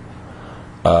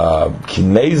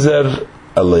 Kinezer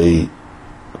alei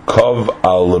kov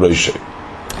al roshei.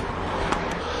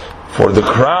 For the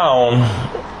crown,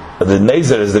 the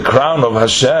Nezer is the crown of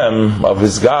Hashem, of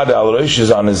his God, al rosh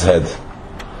is on his head.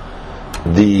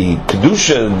 The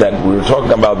Kedusha that we were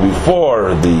talking about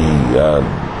before, the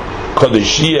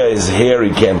Kodeshia, his hair,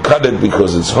 he can't cut it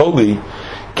because it's holy,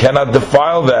 cannot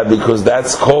defile that because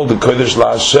that's called the Kodesh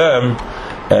La Hashem,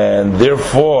 and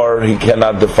therefore he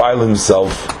cannot defile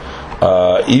himself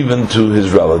even to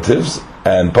his relatives.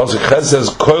 And Pasuk Ches says,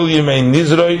 Kol Yimei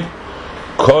Nizroi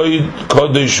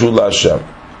Kodesh La Hashem.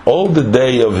 All the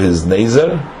day of his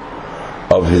Nezer,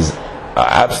 of his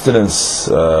abstinence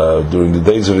during the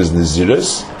days of his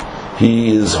Naziris,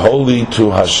 he is holy to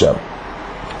Hashem.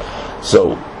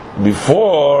 So,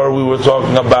 before we were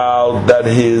talking about that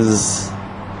his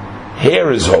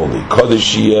hair is holy.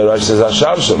 Kodesh Rashi says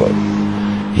Hashar Shalom.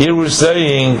 Here we're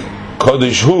saying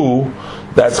Kodesh Hu.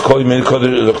 That's Kol Yimei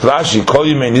Kodesh Rashi. Kol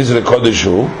Yimei Nizre Kodesh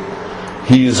Hu.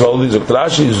 He is holy.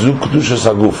 Rashi Zu Kedushas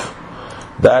Haguf.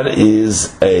 That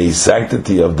is a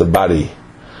sanctity of the body.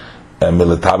 And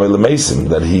Milatame Lemesim,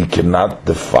 that he cannot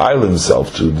defile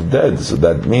himself to the dead. So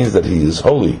that means that he is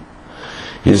holy.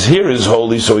 His hair is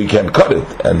holy, so he can't cut it,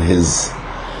 and his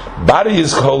body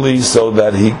is holy, so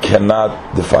that he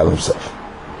cannot defile himself.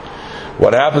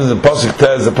 What happens in Pasuk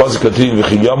Tez, the Pasuk continues,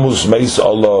 "V'chiyamus meis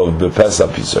olav bepesa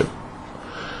pisor."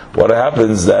 What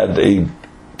happens that a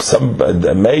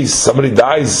mace, somebody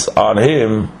dies on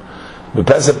him,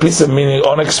 bepesa pisor, meaning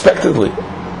unexpectedly.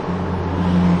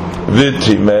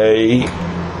 V'timei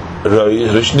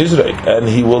rish nizrei, and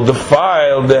he will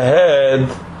defile the head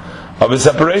of his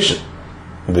separation.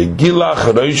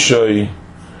 V'gilach roshoi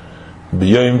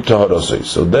b'yom taharosoi.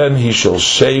 So then he shall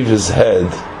shave his head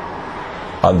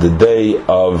on the day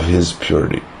of his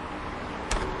purity.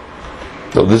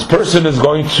 So this person is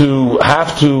going to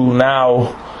have to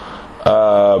now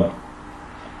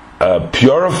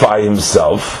purify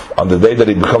himself on the day that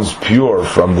he becomes pure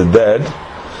from the dead,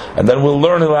 and then we'll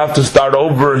learn he'll have to start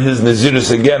over his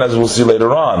Naziris again, as we'll see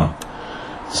later on.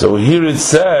 So here it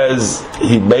says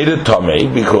he made a tummy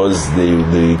because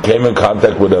they came in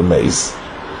contact with a mace.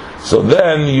 So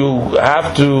then you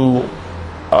have to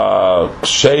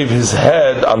shave his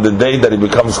head on the day that he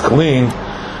becomes clean.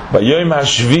 By Yom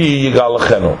Hashvi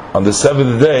Yigalachenu. On the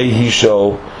 7th day he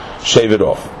shall shave it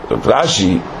off.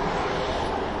 Rashi,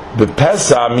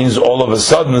 Bepesa means all of a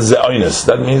sudden ze'oinus.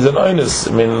 That means an oinus,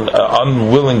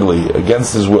 unwillingly,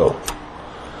 against his will.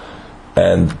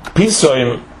 And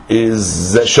Pisoim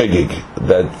is zeshegig.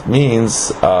 That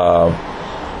means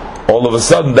all of a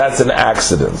sudden that's an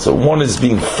accident. So one is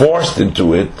being forced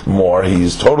into it more,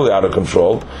 he's totally out of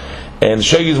control, and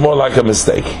shegig is more like a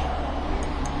mistake.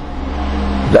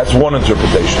 That's one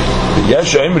interpretation. The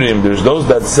Yesh Emrim, there's those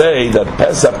that say that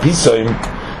Pesach Pisoim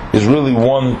is really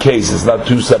one case, it's not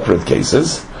two separate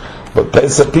cases, but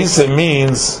Pesach Pisoim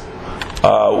means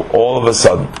all of a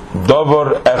sudden.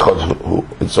 Dover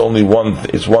Echad, it's only one,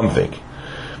 it's one thing.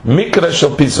 Mikra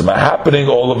Shel Pisoim, a happening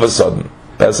all of a sudden.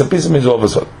 Pesach Pisoim means all of a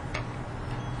sudden.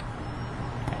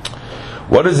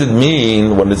 What does it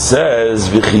mean when it says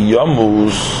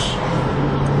V'chiyamus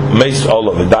Meis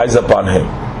Olav, it dies upon him?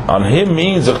 On him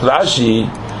means Rashi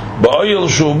Ba'oyel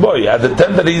Shuboy, at the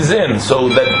tent that he's in, so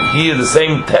that he is the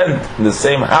same tent in the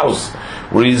same house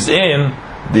where he's in.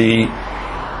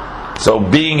 So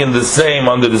being in the same,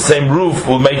 under the same roof,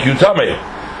 will make you tummy.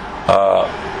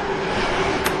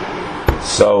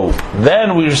 So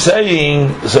then we're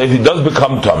saying, so if he does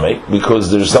become tummy because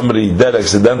there's somebody dead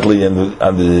accidentally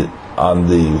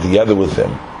together with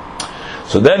him,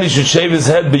 so then he should shave his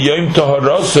head b'yom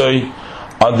taharosoi,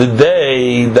 on the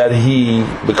day that he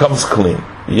becomes clean.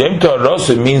 Yom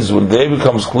taharosoi means when the day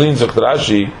becomes clean. So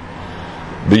Rashi,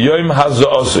 b'yom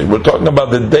hazaosoi, we're talking about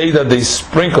the day that they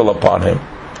sprinkle upon him,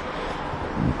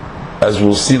 as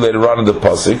we'll see later on in the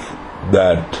pasuk,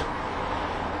 that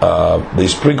they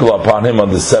sprinkle upon him on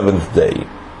the 7th day,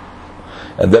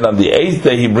 and then on the 8th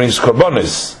day he brings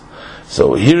korbanos.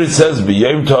 So here it says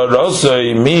b'yom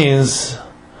taharosoi means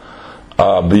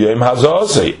b'yom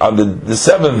hazosei, on the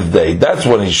 7th day. That's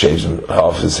when he shaves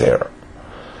off his hair.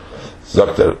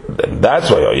 And that's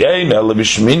why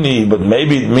but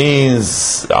maybe it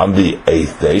means on the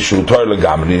 8th day,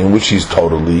 in which he's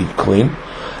totally clean.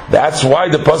 That's why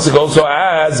the pasuk also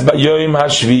adds Bayoim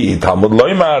Hashvi. Talmud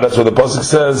Loimar. That's what the pasuk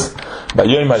says.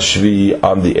 Bayoim Hashvi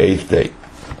on the 8th day.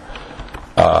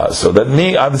 So that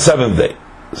means on the 7th day.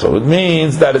 So it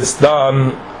means that it's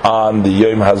done on the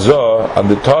Yom Hazor, on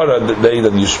the Torah, the day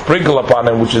that you sprinkle upon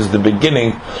him, which is the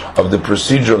beginning of the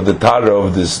procedure of the Torah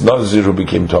of this Nazir who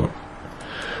became Tom.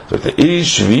 So the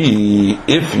Ishvi,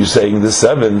 if you're saying the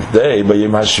 7th day by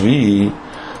Yom Hashvi,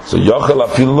 so Yochel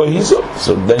Afil Lo Hizo.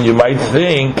 So then you might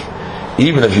think,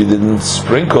 even if you didn't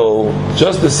sprinkle,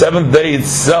 just the 7th day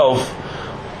itself,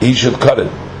 he should cut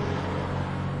it.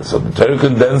 So the Torah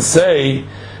can then say,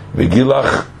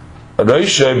 V'gilach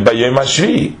Roishay B'yom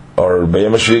Hashvi, or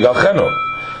B'yom Hashvi Galchenu.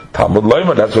 Talmud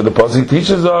Loimar, that's what the pasuk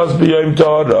teaches us, B'yom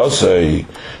Torah.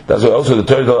 That's what also the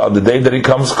Torah, on the day that he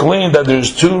comes clean, that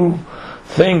there's two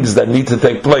things that need to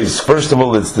take place. First of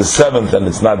all, it's the 7th and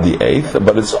it's not the 8th,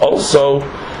 but it's also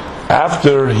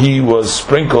after he was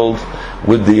sprinkled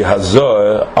with the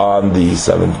Hazor on the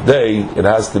 7th day, it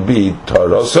has to be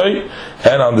Torah,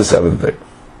 and on the 7th day.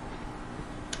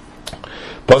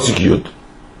 Pasuk Yud.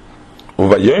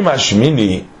 Uvayom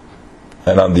Hashmini,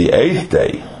 and on the 8th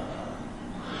day,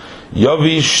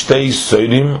 Yavi Shtei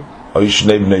Soirim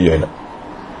Oishnei Bnei Yonah.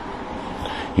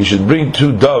 He should bring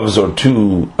 2 doves or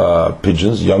 2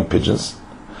 pigeons, young pigeons,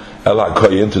 El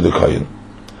HaKoyen, to the Koyen,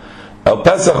 El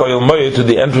Pesach Oil Moed, to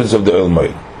the entrance of the Oil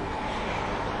Moed.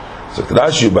 So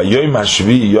Rashi, Bayom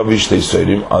Hashvi Yavi Shtei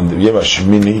Soirim, on the Yom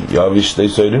Hashmini Yavi Shtei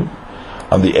Soirim,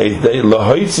 on the 8th day,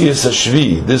 Lahoitzi is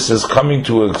Hashvi. This is coming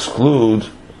to exclude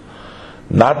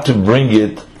not to bring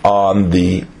it on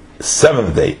the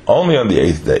 7th day, only on the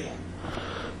 8th day.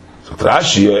 So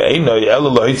Rashi, Einoi El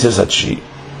Lahoitzi is Hashvi.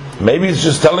 Maybe it's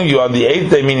just telling you on the 8th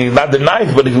day, meaning not the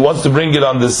 9th, but if he wants to bring it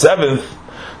on the 7th,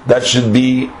 that should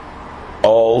be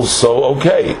also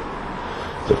okay.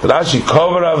 So Rashi,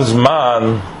 Kovarav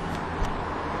Zman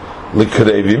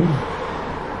L'Krevim,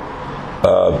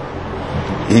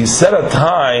 he set a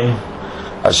time,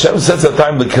 Hashem sets a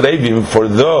time L'Krevim for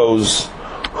those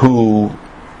who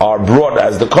are brought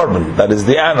as the korban, that is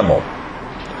the animal.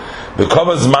 The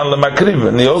Kovaz Man L'Makriv,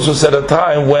 and he also set a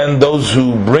time when those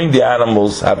who bring the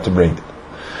animals have to bring it.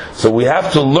 So we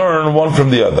have to learn one from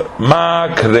the other.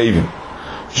 Makrevim,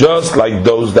 just like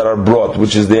those that are brought,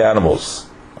 which is the animals.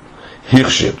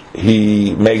 Hirshir,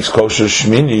 he makes kosher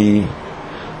Shmini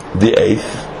the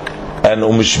 8th, and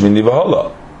Umishmini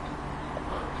V'Hola.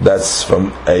 That's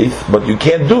from 8th, but you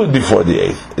can't do it before the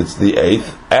 8th. It's the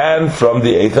 8th, and from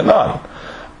the 8th and on.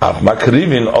 Af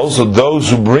Makrivin, also those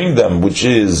who bring them, which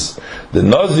is the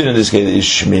Nazir in this case is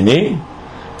Shmini,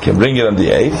 can bring it on the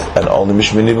 8th, and only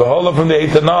Mishmini V'Hola from the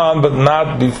 8th and on, but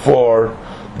not before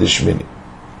the Shmini.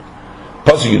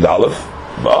 Pasuk Yud Aleph.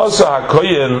 Also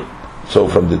HaKoyen, so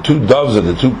from the 2 doves or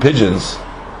the 2 pigeons,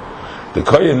 the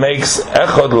Kohen makes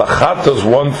Echad Lachatos,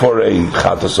 one for a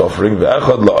Chatos offering,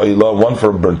 Echad La'oila, one for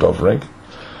a burnt offering,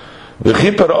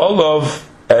 V'chiper Olav,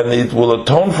 and it will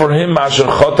atone for him Asher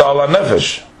Chota Ala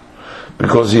Nefesh,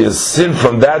 because he has sinned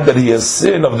from that he has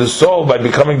sinned of the soul by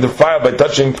becoming defiled, by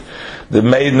touching the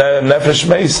made Nefesh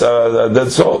Meis,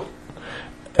 dead soul.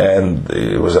 And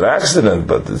it was an accident,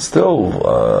 but it's still,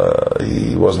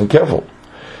 he wasn't careful.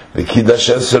 V'kidash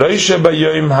es Roishe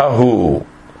Bayoim Hahu,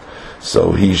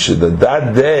 so he should at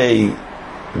that day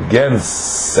again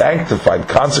sanctify,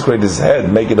 consecrate his head,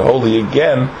 make it holy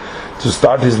again, to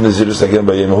start his Nazirus again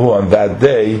by Yemehu on that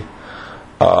day,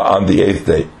 on the 8th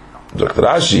day. Dr.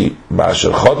 Rashi,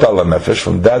 Ma'asher Chot Ala Nefesh,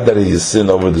 from that he has sinned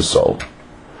over the soul.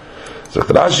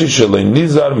 Dr. Rashi, Shalei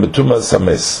Nizar Metuma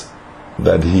Sames,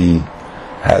 that he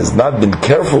has not been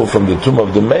careful from the tomb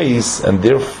of the mace, and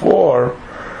therefore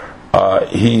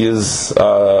he is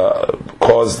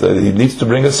caused that he needs to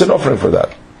bring a sin offering for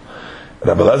that.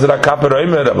 Rabbi Lezer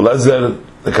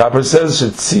the Kapper says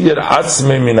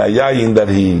that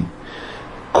he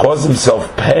caused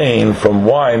himself pain from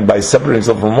wine by separating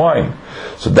himself from wine.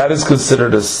 So that is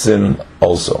considered a sin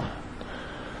also.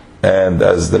 And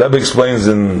as the Rebbe explains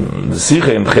in the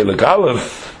Sikha in Chelik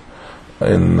Aleph,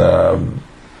 in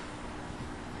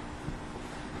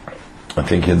I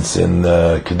think it's in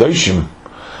Kedoshim,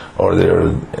 or there,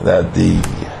 that the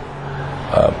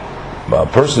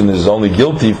person is only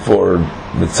guilty for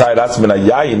mitzayir atzmin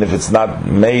hayayin if it's not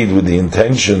made with the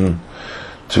intention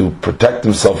to protect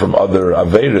himself from other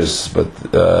averis, but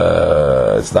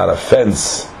it's not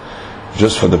offense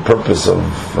just for the purpose of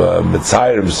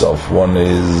mitzayir himself. One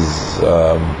is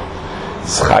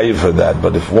chayiv for that.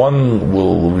 But if one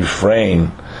will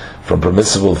refrain from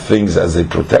permissible things as a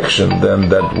protection, then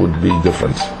that would be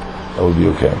different. That would be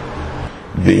okay.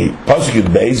 The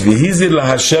pasuk base v'hizir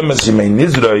laHashem esimei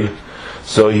nizroi.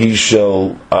 so he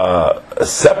shall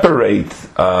separate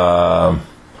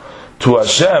to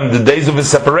Hashem the days of his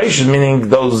separation, meaning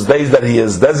those days that he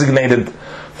has designated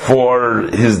for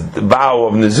his vow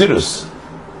of Nazirus.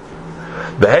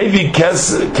 The Hevi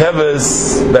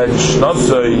Keves ben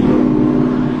Shnosoi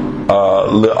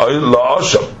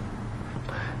La'asham,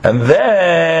 and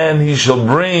then he shall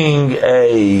bring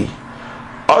a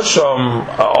Asham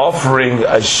offering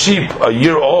a sheep a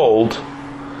year old,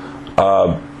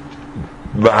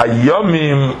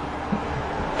 V'hayomim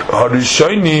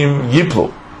Harishonim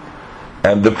Yiplu,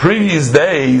 and the previous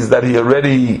days that he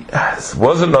already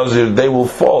was a Nazir, they will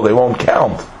fall, they won't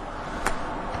count.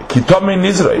 Kitome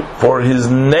Nizrei, for his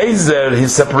Nazer,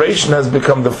 his separation has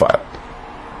become defiled.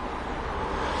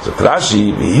 So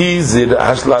Rashi,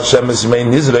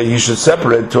 he should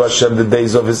separate to Hashem the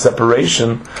days of his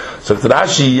separation. So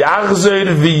Rashi,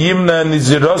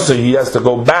 he has to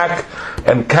go back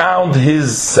and count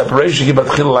his separation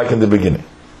like in the beginning.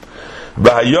 So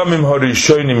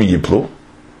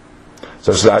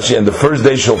Rashi, and the first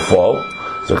day shall fall.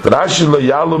 So Rashi,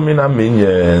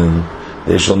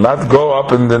 they shall not go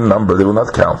up in the number, they will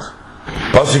not count.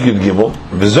 Pasuk Yud Gimel,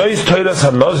 V'zois Toras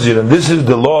HaNazir, and this is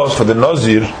the laws for the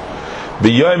Nazir,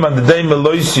 B'yoyim and the day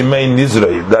Melois Yimei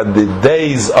Nizrei, that the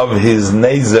days of his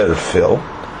Nazer fill,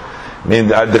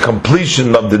 meaning at the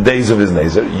completion of the days of his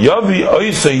Nazer, Yavi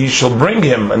Oisa, he shall bring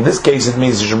him, in this case it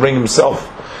means he should bring himself,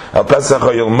 Al Pesach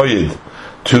HaYol Moyed,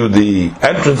 to the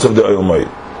entrance of the Oyel Moyed.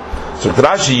 So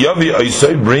Rashi, Yavi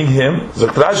Oisa, bring him. So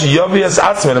Rashi, Yavi as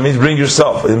Atzman, that means bring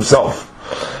yourself, himself.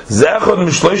 This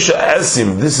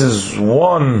is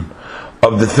one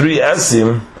of the three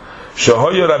Esim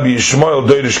Shahoya Rabbi Yishmael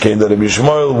Doirishkein, that Rabbi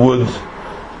Yishmael would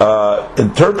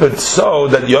interpret so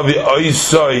that Yavi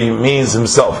Oisoi means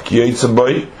himself.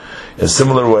 In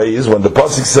similar ways, when the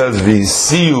pasuk says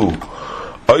V'hisiu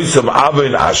Oisam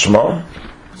Avoin Ashma,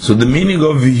 so the meaning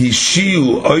of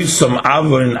V'hishiu Oisam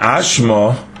Avoin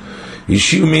Ashma,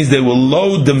 Yishiu means they will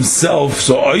load themselves.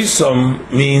 So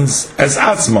Oisam means as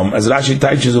Atzmam, as Rashi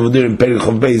teaches over there in Perich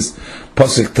of Beis,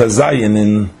 Pasuk Tazayin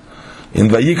in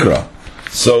Vayikra.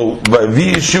 So by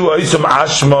Yishiu Oisam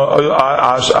Ashma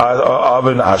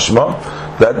Avin Ashma,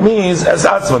 that means as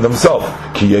Atzmam themselves.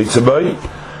 Ki Yitzabay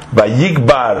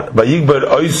Vayikbar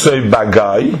Oisoi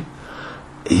Bagai,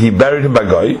 he buried in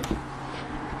Bagai.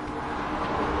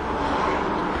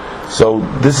 So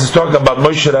this is talking about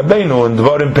Moshe Rabbeinu and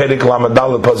Dvarim Perek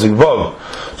Lamadal Pasuk Vav.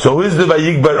 So who is the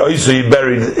Vayikbar Oisoi? He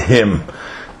buried him.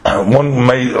 One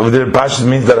may over there Pashas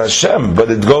means that Hashem,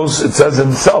 but it says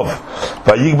himself.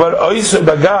 Vayikbar Oisoi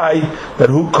Bagai, that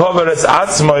who covers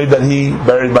Atzmai, that he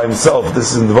buried by himself.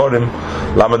 This is in Dvarim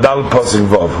Lamadal Pasuk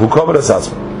Vav. Who covers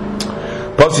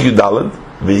Atzmai? Pasuk Yudalet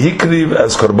V'hikriv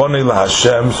as Korbonei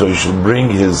LaHashem, so he should bring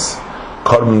his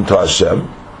korban to Hashem.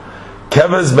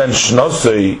 Keves ben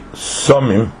Shnosoi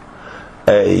Somim,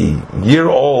 a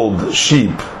year-old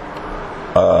sheep,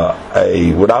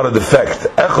 without a defect.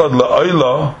 Echad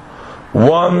la'oila,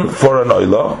 one for an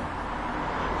oila.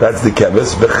 That's the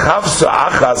keves. V'chavsa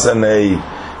achas, and a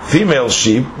female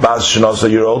sheep, bas Shnosoi,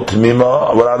 year-old,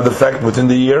 Tmima, without a defect within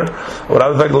the year,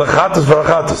 without a defect, lechatas for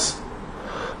achatas.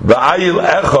 V'ayil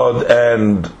echad,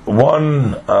 and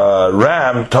one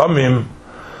ram, Tomim,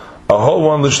 a whole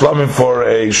one l'shlamim for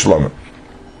a shlamim.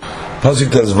 Pasuk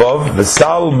Tezvav,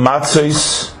 v'sal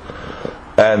matzos,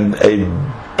 and a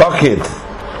bucket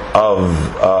of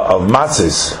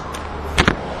matzos,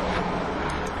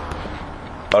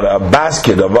 or a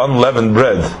basket of unleavened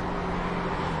bread,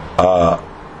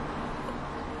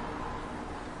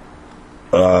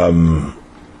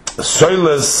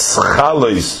 soilus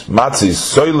chalois, matzos,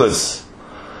 soilus,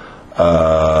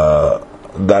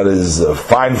 that is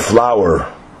fine flour,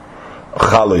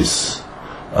 chalois,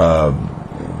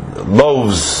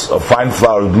 loaves of fine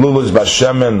flour, glulos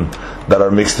bashemen, that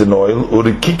are mixed in oil,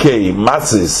 urikike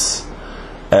matzis,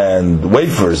 and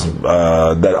wafers,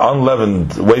 that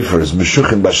unleavened wafers,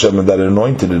 mishuchin bashemen, that are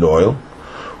anointed in oil,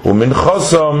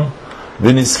 uminchosam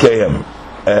viniskeim,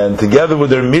 and together with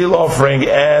their meal offering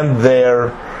and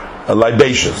their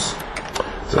libations.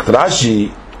 So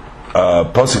Rashi,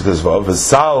 Pasuk Tezvav,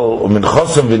 v'sal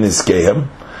uminchosam viniskeim,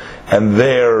 and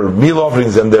their meal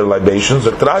offerings and their libations.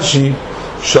 So Rashi,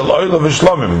 Shal oila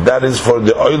v'shlomim, that is for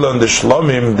the oila and the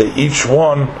shlomim, they each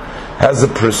one has a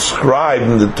prescribed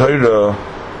in the Torah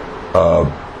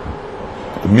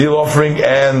meal offering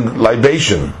and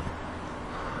libation.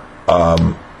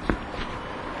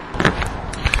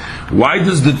 Why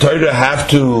does the Torah have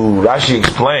to, Rashi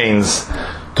explains,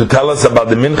 to tell us about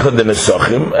the mincha de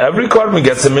nesachim? Every korban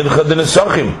gets a mincha de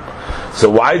nesachim. So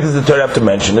why does the Torah have to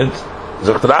mention it?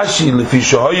 Zogt Rashi, Lefi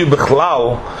Shehoyu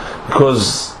B'chlal,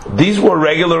 because these were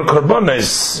regular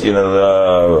karbonis,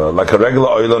 like a regular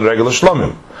oil and regular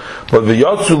shlomim. But the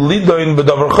Yotzu Lidoin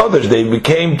B'davar Chodesh, they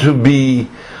became to be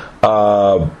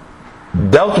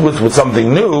dealt with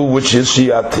something new, which is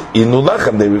Shiat Inu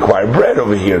Lechem. They require bread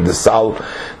over here. The soilus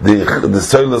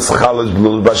Chalaj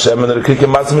Blul Bashem and the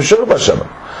Rikikim Matzim Shur Bashem.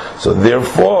 So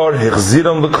therefore,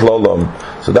 Hichziram L'Klolom.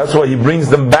 So that's why he brings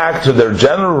them back to their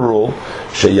general rule.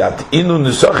 Sheyat Inu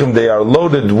Nisachim, they are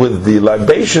loaded with the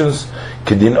libations,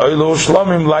 Kedin Oilo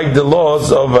Shlomim, like the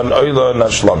laws of an Oilo and a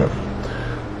Shlomim.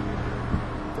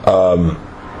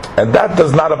 And that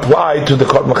does not apply to the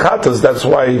Korban Chatas, that's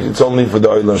why it's only for the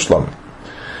Oilo and Shlomim.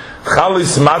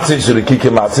 Chalis Matzis or Rikiki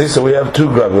Matzis, so we have two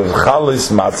gravas,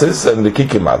 Chalis Matzis and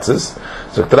Rikiki Matzis.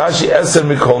 So Trashi Eser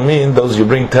Mikol Min, those you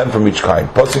bring 10 from each kind.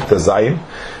 Posik Tazayim,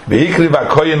 V'hikri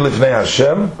V'koyin Lifnei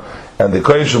Hashem, and the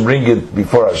Koyin should bring it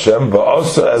before Hashem,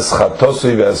 V'oso Es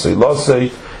Chatosui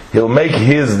V'esoilosui, he'll make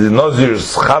the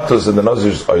Nozir's Chatos and the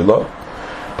Nozir's Oilo.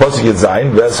 Posik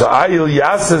Yitzayin, V'eso Ayil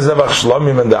Yaseh Zevach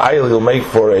Shlomim, and the Ayil he'll make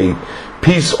for a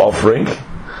peace offering,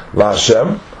 La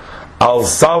Hashem, Al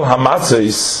Sal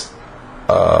HaMatzis,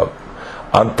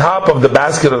 on top of the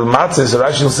basket of matzahs,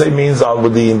 Rashi will say means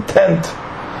with the intent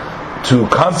to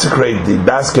consecrate the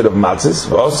basket of matzahs.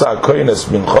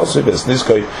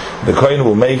 The kohen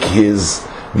will make his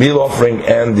meal offering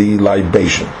and the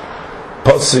libation.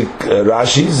 Posik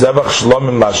Rashi Zevach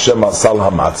Shlomim Hashem al Sal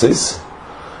HaMatzis.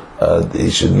 He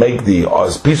should make the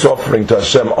peace offering to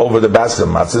Hashem over the basket of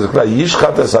matzahs.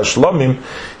 Yishchat es Hashlomim.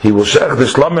 He will shech the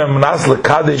Shlomim Mnas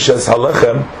lekadesh es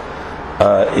halechem.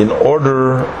 In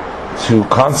order to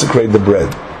consecrate the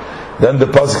bread. Then the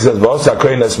pasuk says, "V'osa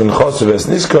kohen es minchos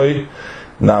v'esniskoi."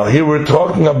 Now here we're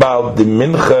talking about the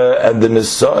mincha and the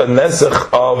nesach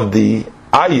of the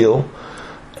ayil,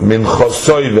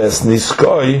 minchosoi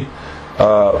v'esniskoi,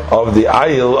 of the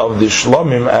ayil of the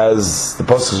shlomim, as the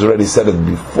pasuk has already said it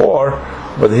before.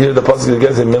 But here the pasuk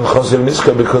gets a minchosoi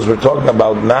v'esniskoi because we're talking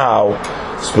about now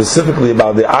specifically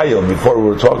about the ayil. Before we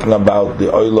were talking about the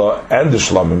oila and the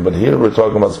shlomim, but here we're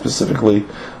talking about specifically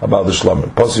about the shlomim.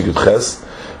 Pasuk Yudches,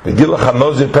 V'gilach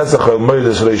hanozir pesach oil moed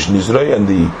es reish nizrei, and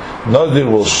the nozir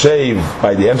will shave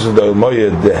by the entrance of the oil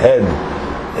moed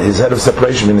his head of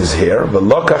separation in his hair.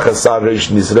 V'lokach asar reish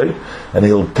nizrei, and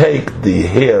he'll take the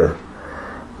hair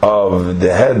of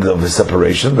the head of the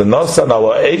separation, the nosan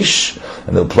alo eish,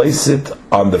 and he'll place it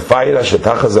on the fire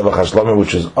ashetachas zevach hashlomim,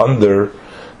 which is under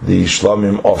the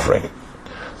shlomim offering.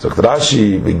 So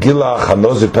Rashi, V'gilach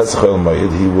hanozir pesach oil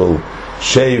moed, he will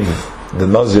shave the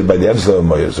nazir by the end of the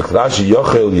moed. So Rashi,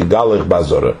 yochel yigalech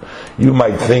ba'azorah, you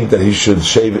might think that he should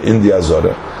shave in the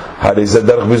azorah. Harizeh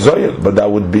derech b'zoyer, but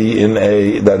that would be an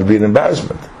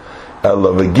embarrassment.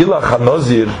 Ela v'gilach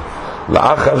hanozir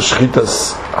la'achar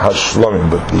shchitas hashlomim,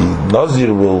 but the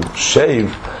nazir will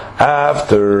shave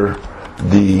after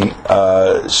the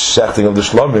shechting of the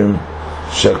shlomim.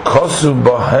 Shekosu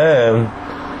bahem,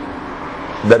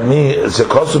 that means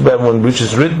shekosu bahem, which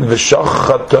is written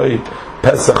v'shochatoi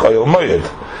pesach oil moed.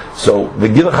 So the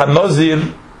gilach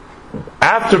hanozir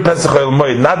after pesach oil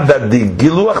moed, not that the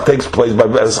giluach takes place by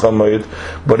pesach oil moed,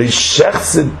 but he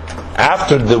shechts it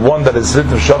after the one that is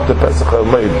written v'shochatoi pesach oil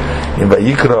moed in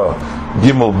Vayikra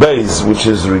Gimel Beis, which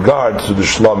is regard to the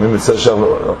shlomim. It says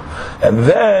and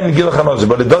then gilach hanozir,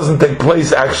 but it doesn't take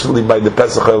place actually by the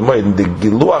pesach oil moed. The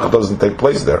giluach doesn't take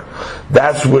place there.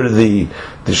 That's where the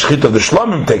shchit of the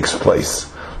shlomim takes place,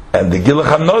 and the gilach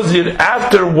hanozir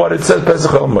after what it says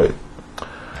pesach oil moed.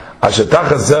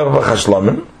 Ashetachas zevach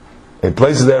hashlomim, it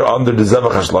places there under the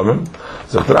zevach hashlomim.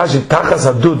 So Rashi, tachas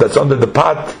hadud, that's under the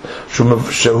pot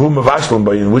shehu mevashlim,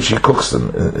 in which he cooks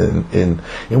in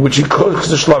which he cooks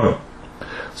the shlomim.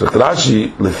 So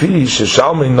Rashi, lefi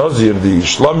sheshalmei nozir, the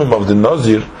shlomim of the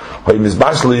nozir, hoy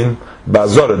mizbashlin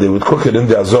ba'azorah, they would cook it in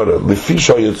the azorah. Lefi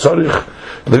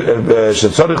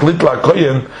shetzorich litla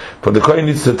kohen, for the kohen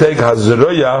needs to take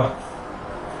hazroya,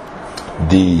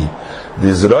 the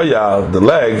zroya, the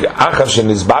leg, achash and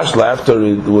his bashla, after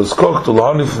it was cooked, to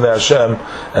lahonif v'nei Hashem,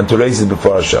 and to raise it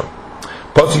before Hashem.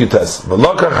 Posuk Yutes,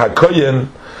 v'lokach hakoyen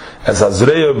as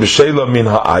hazroya b'sheila min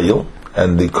ha'ayil,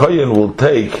 and the kohen will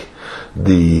take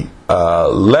the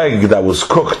leg that was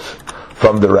cooked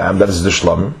from the ram, that is the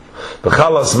shlomim,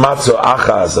 v'chalas matzah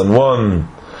achas, and one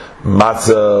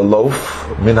matzah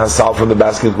loaf, min hasal, from the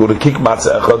basket, go to kick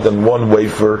matzah echad, and one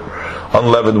wafer,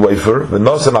 unleavened wafer, the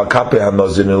nosan al kape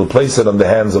hanozir, and he'll place it on the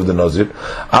hands of the nozir,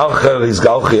 alcher his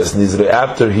galchias nizre,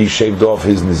 after he shaved off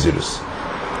his nizirus.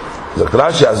 Zokt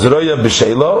Rashi, azroya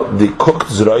b'sheilo, the cooked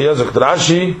zroya, Zokt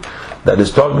Rashi, that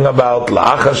is talking about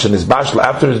la'achash and his bashla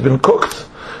after it's been cooked.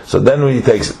 So then when he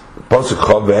takes Pasuk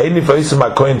Chav, Ve'heini v'yisem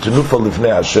ha'kohen tenufa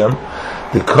lifnei Hashem,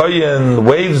 the Kohen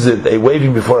waves it, a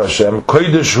waving before Hashem,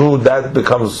 Kodesh hu, that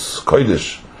becomes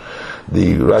Kodesh.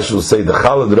 The Rashi will say, the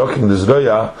Chalad rocking the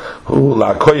Zroya, hu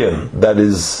la Kohen, that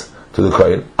is to the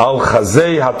Kohen. Al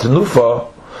Chazei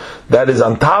ha'tenufa, that is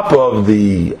on top of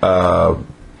the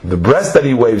breast that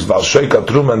he waves, Val Shoika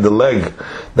Trum, and the leg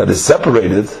that is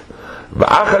separated,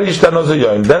 V'achar yishta Nazir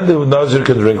yoyim, then the Nazir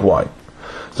can drink wine.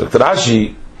 So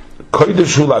Rashi,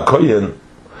 Kodesh hu la Kohen,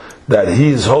 that he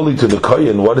is holy to the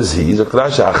Kohen. What is he?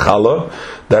 Rashi Achala,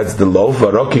 that's the loaf,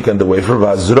 Varokik and the wafer,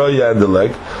 Vazroya and the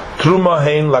leg, Truma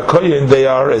hein la Kohen, they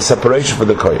are a separation for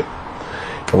the Kohen.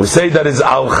 And we say that is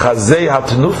Al Chazei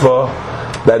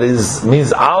HaTenufa, that is,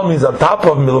 means Al means on top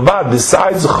of Milvad,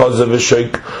 besides Chazav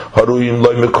V'Shoik, Haruyim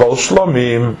Loi Mikol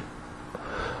Shlomim,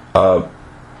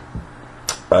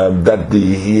 that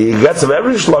he gets of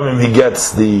every Shlomim, he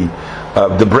gets the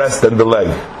breast and the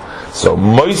leg. So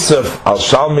Moisef al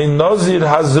Shalmin Nazir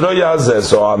Hazroya Azeh.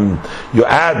 So you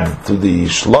add to the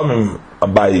Shlomim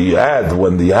you add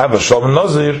when you have a Shalmin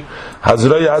Nazir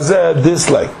Hazroya Azeh this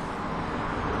leg.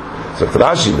 So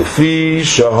Rashi Lefi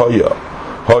Shahoya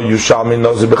Hoyu Shalmin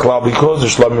Nazir Bichlal, because the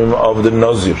Shlomim of the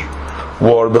Nazir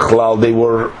were Bichlal, they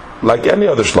were like any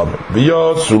other Shlomim.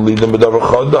 V'yotzu lidim b'davar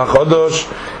chadosh,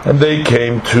 and they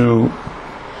came to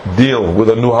deal with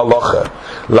a new halacha,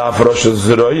 la'afrosh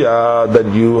zroya,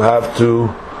 that you have to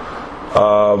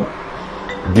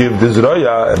give the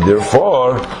zroya, and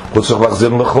therefore you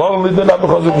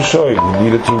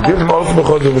needed to give him also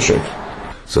b'chaz v'shoik.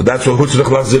 So that's what hutzrach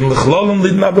lachzir l'chlol and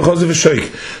lidna b'chaz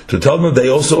v'shoik, to tell them they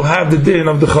also have the din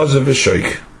of the chaz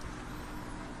v'shoik.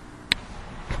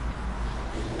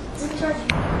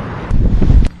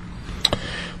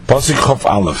 Pasuk Chof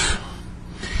Aleph.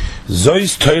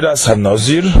 Zois Toiras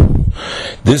HaNazir,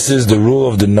 this is the rule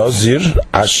of the Nazir,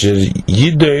 Asher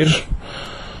Yider,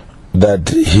 that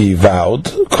he vowed,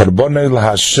 Karbonei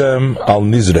Hashem al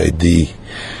Nizrei, the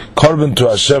korban to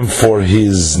Hashem for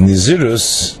his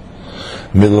Nizirus,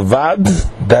 Milvad,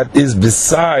 that is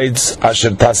besides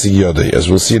Asher Tasig Yodei, as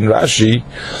we'll see in Rashi,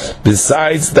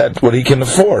 besides that what he can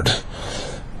afford.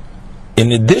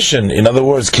 In addition, in other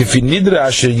words, Kifi Nidre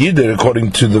Asher Yider,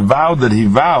 according to the vow that he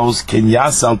vows, Ken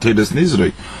Yasal Teiras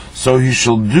Nizrei, so he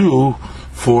shall do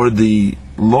for the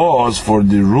laws, for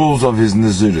the rules of his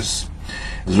Nizirus.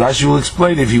 As Rashi will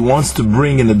explain, if he wants to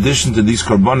bring in addition to these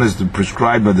korbanos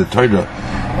prescribed by the Torah,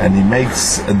 and he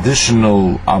makes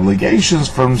additional obligations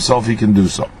for himself, he can do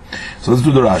so. So let's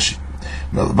do the Rashi.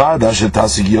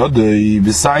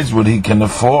 Besides what he can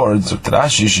afford,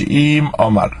 Rashi She'im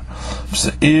Omar.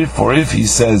 If he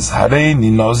says,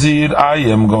 Hareini Nazir, I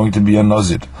am going to be a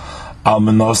Nazir.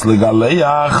 Almenos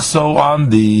legaleach, so on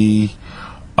the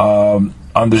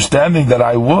understanding that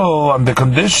I will, on the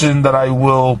condition that I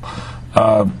will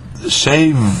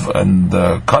shave and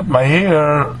cut my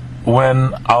hair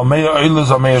when Almeya Oilers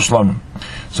Almeya Shlomim.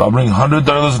 So I'll bring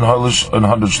 $100 and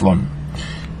 100 Shlomim.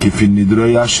 Kifin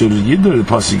Nidrei Asher Yider, the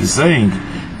Pasuk is saying,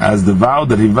 as the vow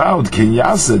that he vowed, Ken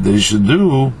Yaseh, that he should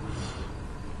do,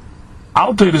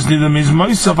 Alteiras Nidrei means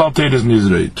Moisef Alteiras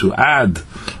Nizrei, to add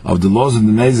of the laws of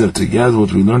the Nezer together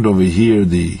what we learned over here,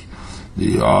 the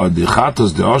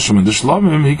Chatos, the Osham, and the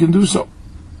Shlomim, he can do so.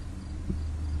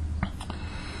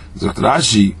 Zakt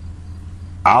Rashi,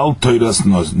 Alteiras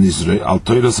Nizrei,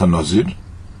 Alteiras HaNazir,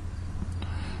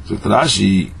 Zakt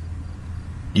Rashi,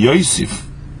 Yosef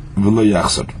V'lo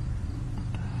Yachsar,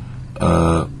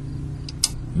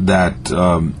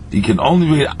 that he can only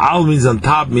be, Al means on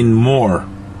top, mean more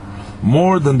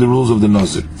than the rules of the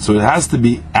Nazir. So it has to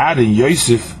be adding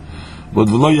Yosef, but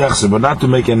V'lo Yachsar, but not to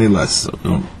make any less.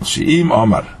 She'im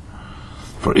Omar.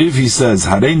 For if he says,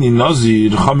 Hareini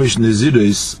Nazir, Chomish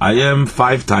Naziris, I am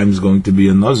 5 times going to be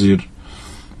a Nazir,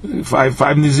 5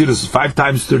 Naziris, 5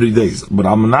 times 30 days. But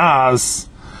Amnas,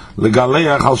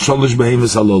 Legaleach al Sholish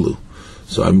Behemoths Alolu.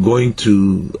 So I'm going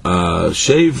to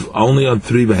shave only on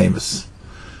 3 behemoths.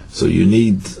 So you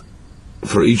need,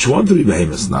 for each one, 3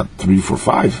 behemoths, not 3 for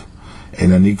 5.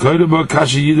 And then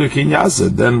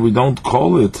we don't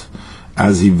call it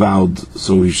as he vowed,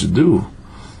 so he should do.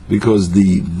 Because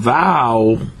the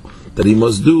vow that he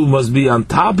must do must be on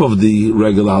top of the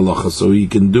regular halacha, so he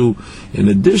can do in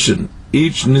addition.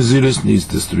 Each Naziris needs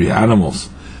these 3 animals.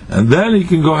 And then he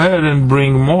can go ahead and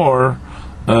bring more,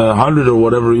 100 or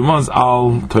whatever he wants,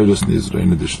 al Teiras Nizrei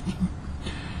in addition.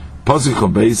 Pasuk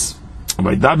Beis,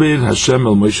 by Daber Hashem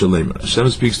el Moshe Leimer. Hashem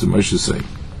speaks to Moshe saying,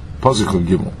 Pasuk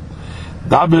Gimel,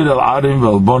 Daber el Aaron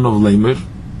vel Bonov Leimer,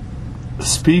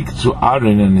 speak to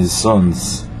Aaron and his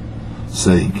sons,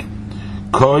 saying,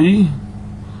 Koi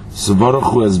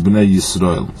Svarchu as Bnei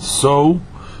Yisrael. So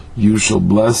you shall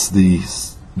bless the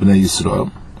Bnei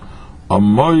Yisrael.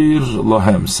 Amoir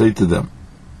lahem, say to them.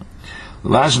 The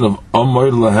lashon of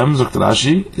Amoir lahem, Zok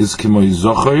Rashi, is Kimoy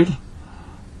Zocher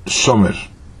Shomer.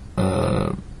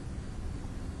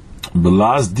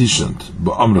 Belaz dishant,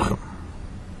 Ba'amrechem.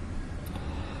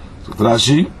 Zok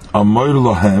Rashi, Amoir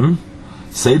lahem,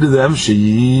 say to them,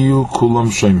 Sheyiyu kulam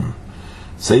shemim.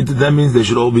 Say to them means they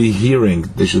should all be hearing,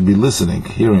 they should be listening,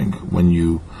 hearing when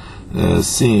you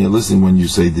listening when you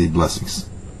say the blessings.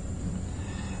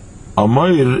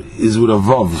 Amoir is with a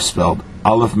vav spelled,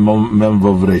 Aleph Mem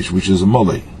Vav Reish, which is a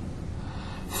mole.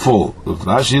 Full.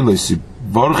 Rashi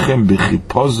lesiborchem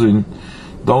b'chipozin,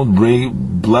 don't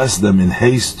bless them in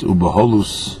haste,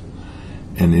 ubeholus,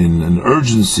 and in an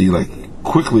urgency, like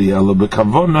quickly, ala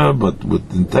bekavona, but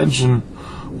with intention,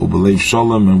 ubelev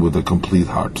shalom, and with a complete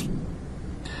heart.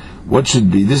 What should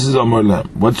be? This is Amar Lahem.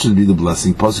 What should be the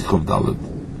blessing? Pasuk of Dalet.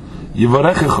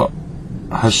 Yivarechecha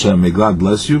Hashem, may God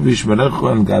bless you.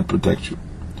 Vishmerecha, and God protect you.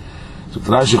 So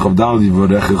Rashi of Dalet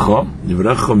Yivarechecha.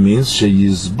 Yivarechecha means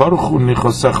sheyizbaruchu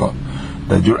nichosecha,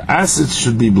 that your assets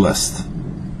should be blessed.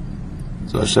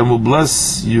 So Hashem will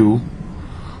bless you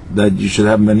that you should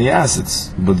have many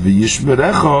assets. But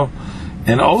v'yishmerecha,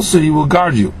 and also He will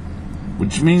guard you,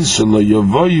 which means shelo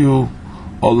yavoyu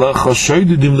olecha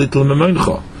shoydidim little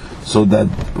memoncha, so that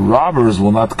robbers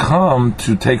will not come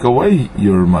to take away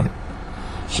your money.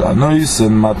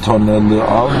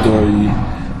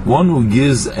 One who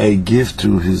gives a gift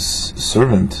to his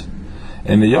servant,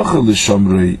 and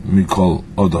mikol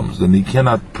then he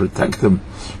cannot protect him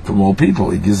from all people.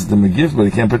 He gives them a gift, but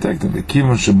he can't protect them.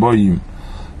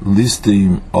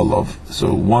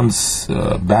 So once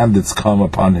bandits come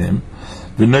upon him,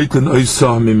 and they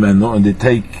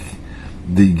take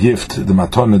the gift, the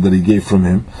matana that he gave from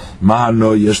him,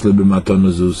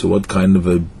 so what kind of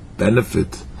a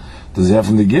benefit does he have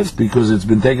from the gift? Because it's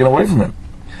been taken away from him.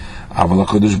 But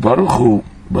HaKadosh Baruch Hu,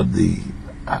 but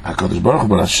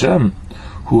Hashem,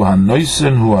 Hu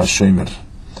HaNoisen, Hu HaShomer,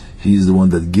 He is the one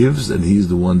that gives, and He is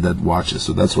the one that watches.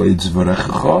 So that's why it's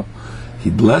Varechecha. He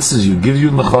blesses you, gives you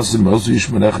nechasim, but also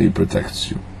Yishmerecha, He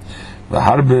protects you.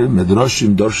 V'harbe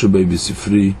medrashim dorshe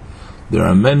b'sifri. There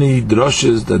are many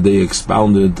droshes that they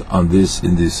expounded on this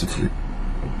in this Sifri.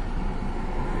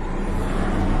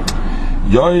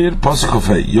 Yoir Pasuk of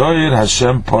Hey, Yoir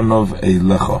Hashem Ponov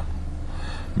Eilecha.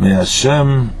 May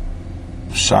Hashem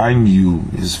shine you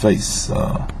His face,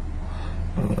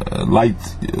 light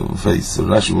face.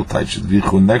 Rashi will touch it.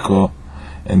 Vichuneko,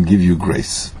 and give you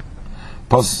grace.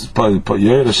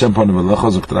 Yoir Hashem Ponov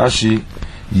Eilecha. Zokt Rashi,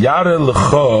 Yare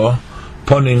Lecha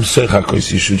Ponim Sechakos.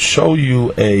 He should show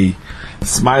you a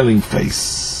smiling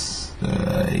face,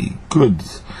 a good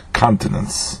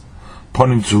countenance.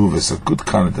 Ponim Tzuhuvis, a good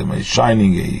countenance, a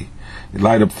shining, a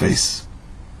light up face.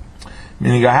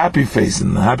 Meaning a happy face,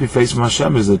 and a happy face from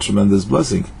Hashem is a tremendous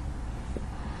blessing.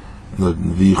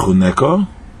 V'yichuneko,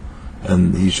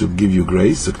 and He should give you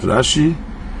grace. Rashi,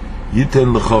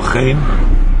 Yiten l'chochein,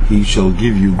 He shall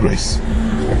give you grace.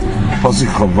 Pasuk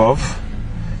Chavav,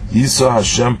 Yisa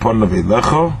Hashem Ponav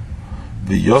Eilecha,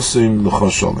 v'yosim l'cho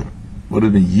sholem. What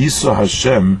did it mean? Yisa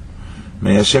Hashem,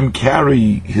 may Hashem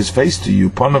carry His face to you.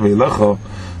 Ponav Eilecha.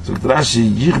 So Rashi,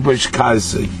 Yichbosh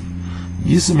Kaisei.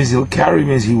 Yisa means He'll carry,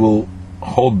 means He will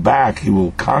hold back, He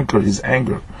will conquer His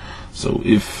anger. So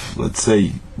if, let's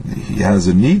say, He has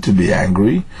a need to be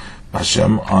angry,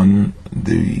 Hashem on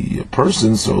the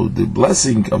person, so the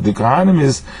blessing of the Kohanim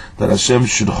is that Hashem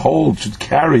should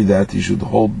carry that, He should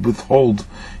withhold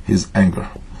His anger.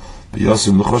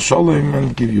 V'yosim l'cho sholem,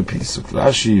 and give you peace.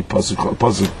 Rashi, Pasuk of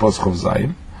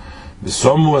Zayin.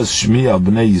 V'somu es shmi al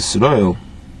bnei Yisrael,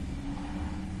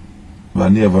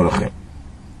 v'ani avarachem.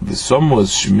 V'somu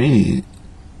es shmi,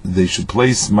 they should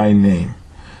place my name.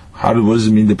 What does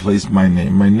it mean to place my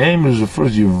name? My name is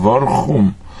refers to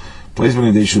Yivarchum. Place my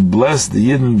name. They should bless the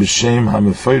Yidden b'shem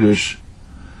hameforish,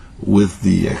 with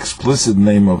the explicit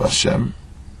name of Hashem.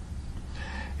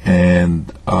 And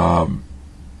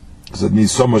so it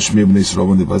means so much Shmi b'nei Yisrael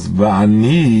when they bless.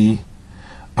 V'ani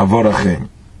avarachem.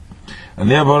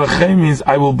 Ani avarachem means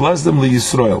I will bless them li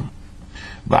Yisrael.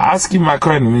 V'askim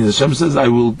ma'kohanim means Hashem says I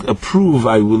will approve,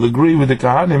 I will agree with the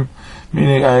Kohanim,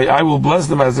 meaning I will bless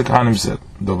them as the Kohanim said.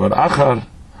 Dovar achar,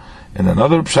 and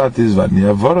another pshat is V'ani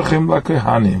avarachem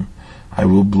la'kohanim, I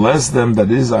will bless them, that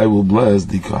is, I will bless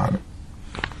the Kohanim.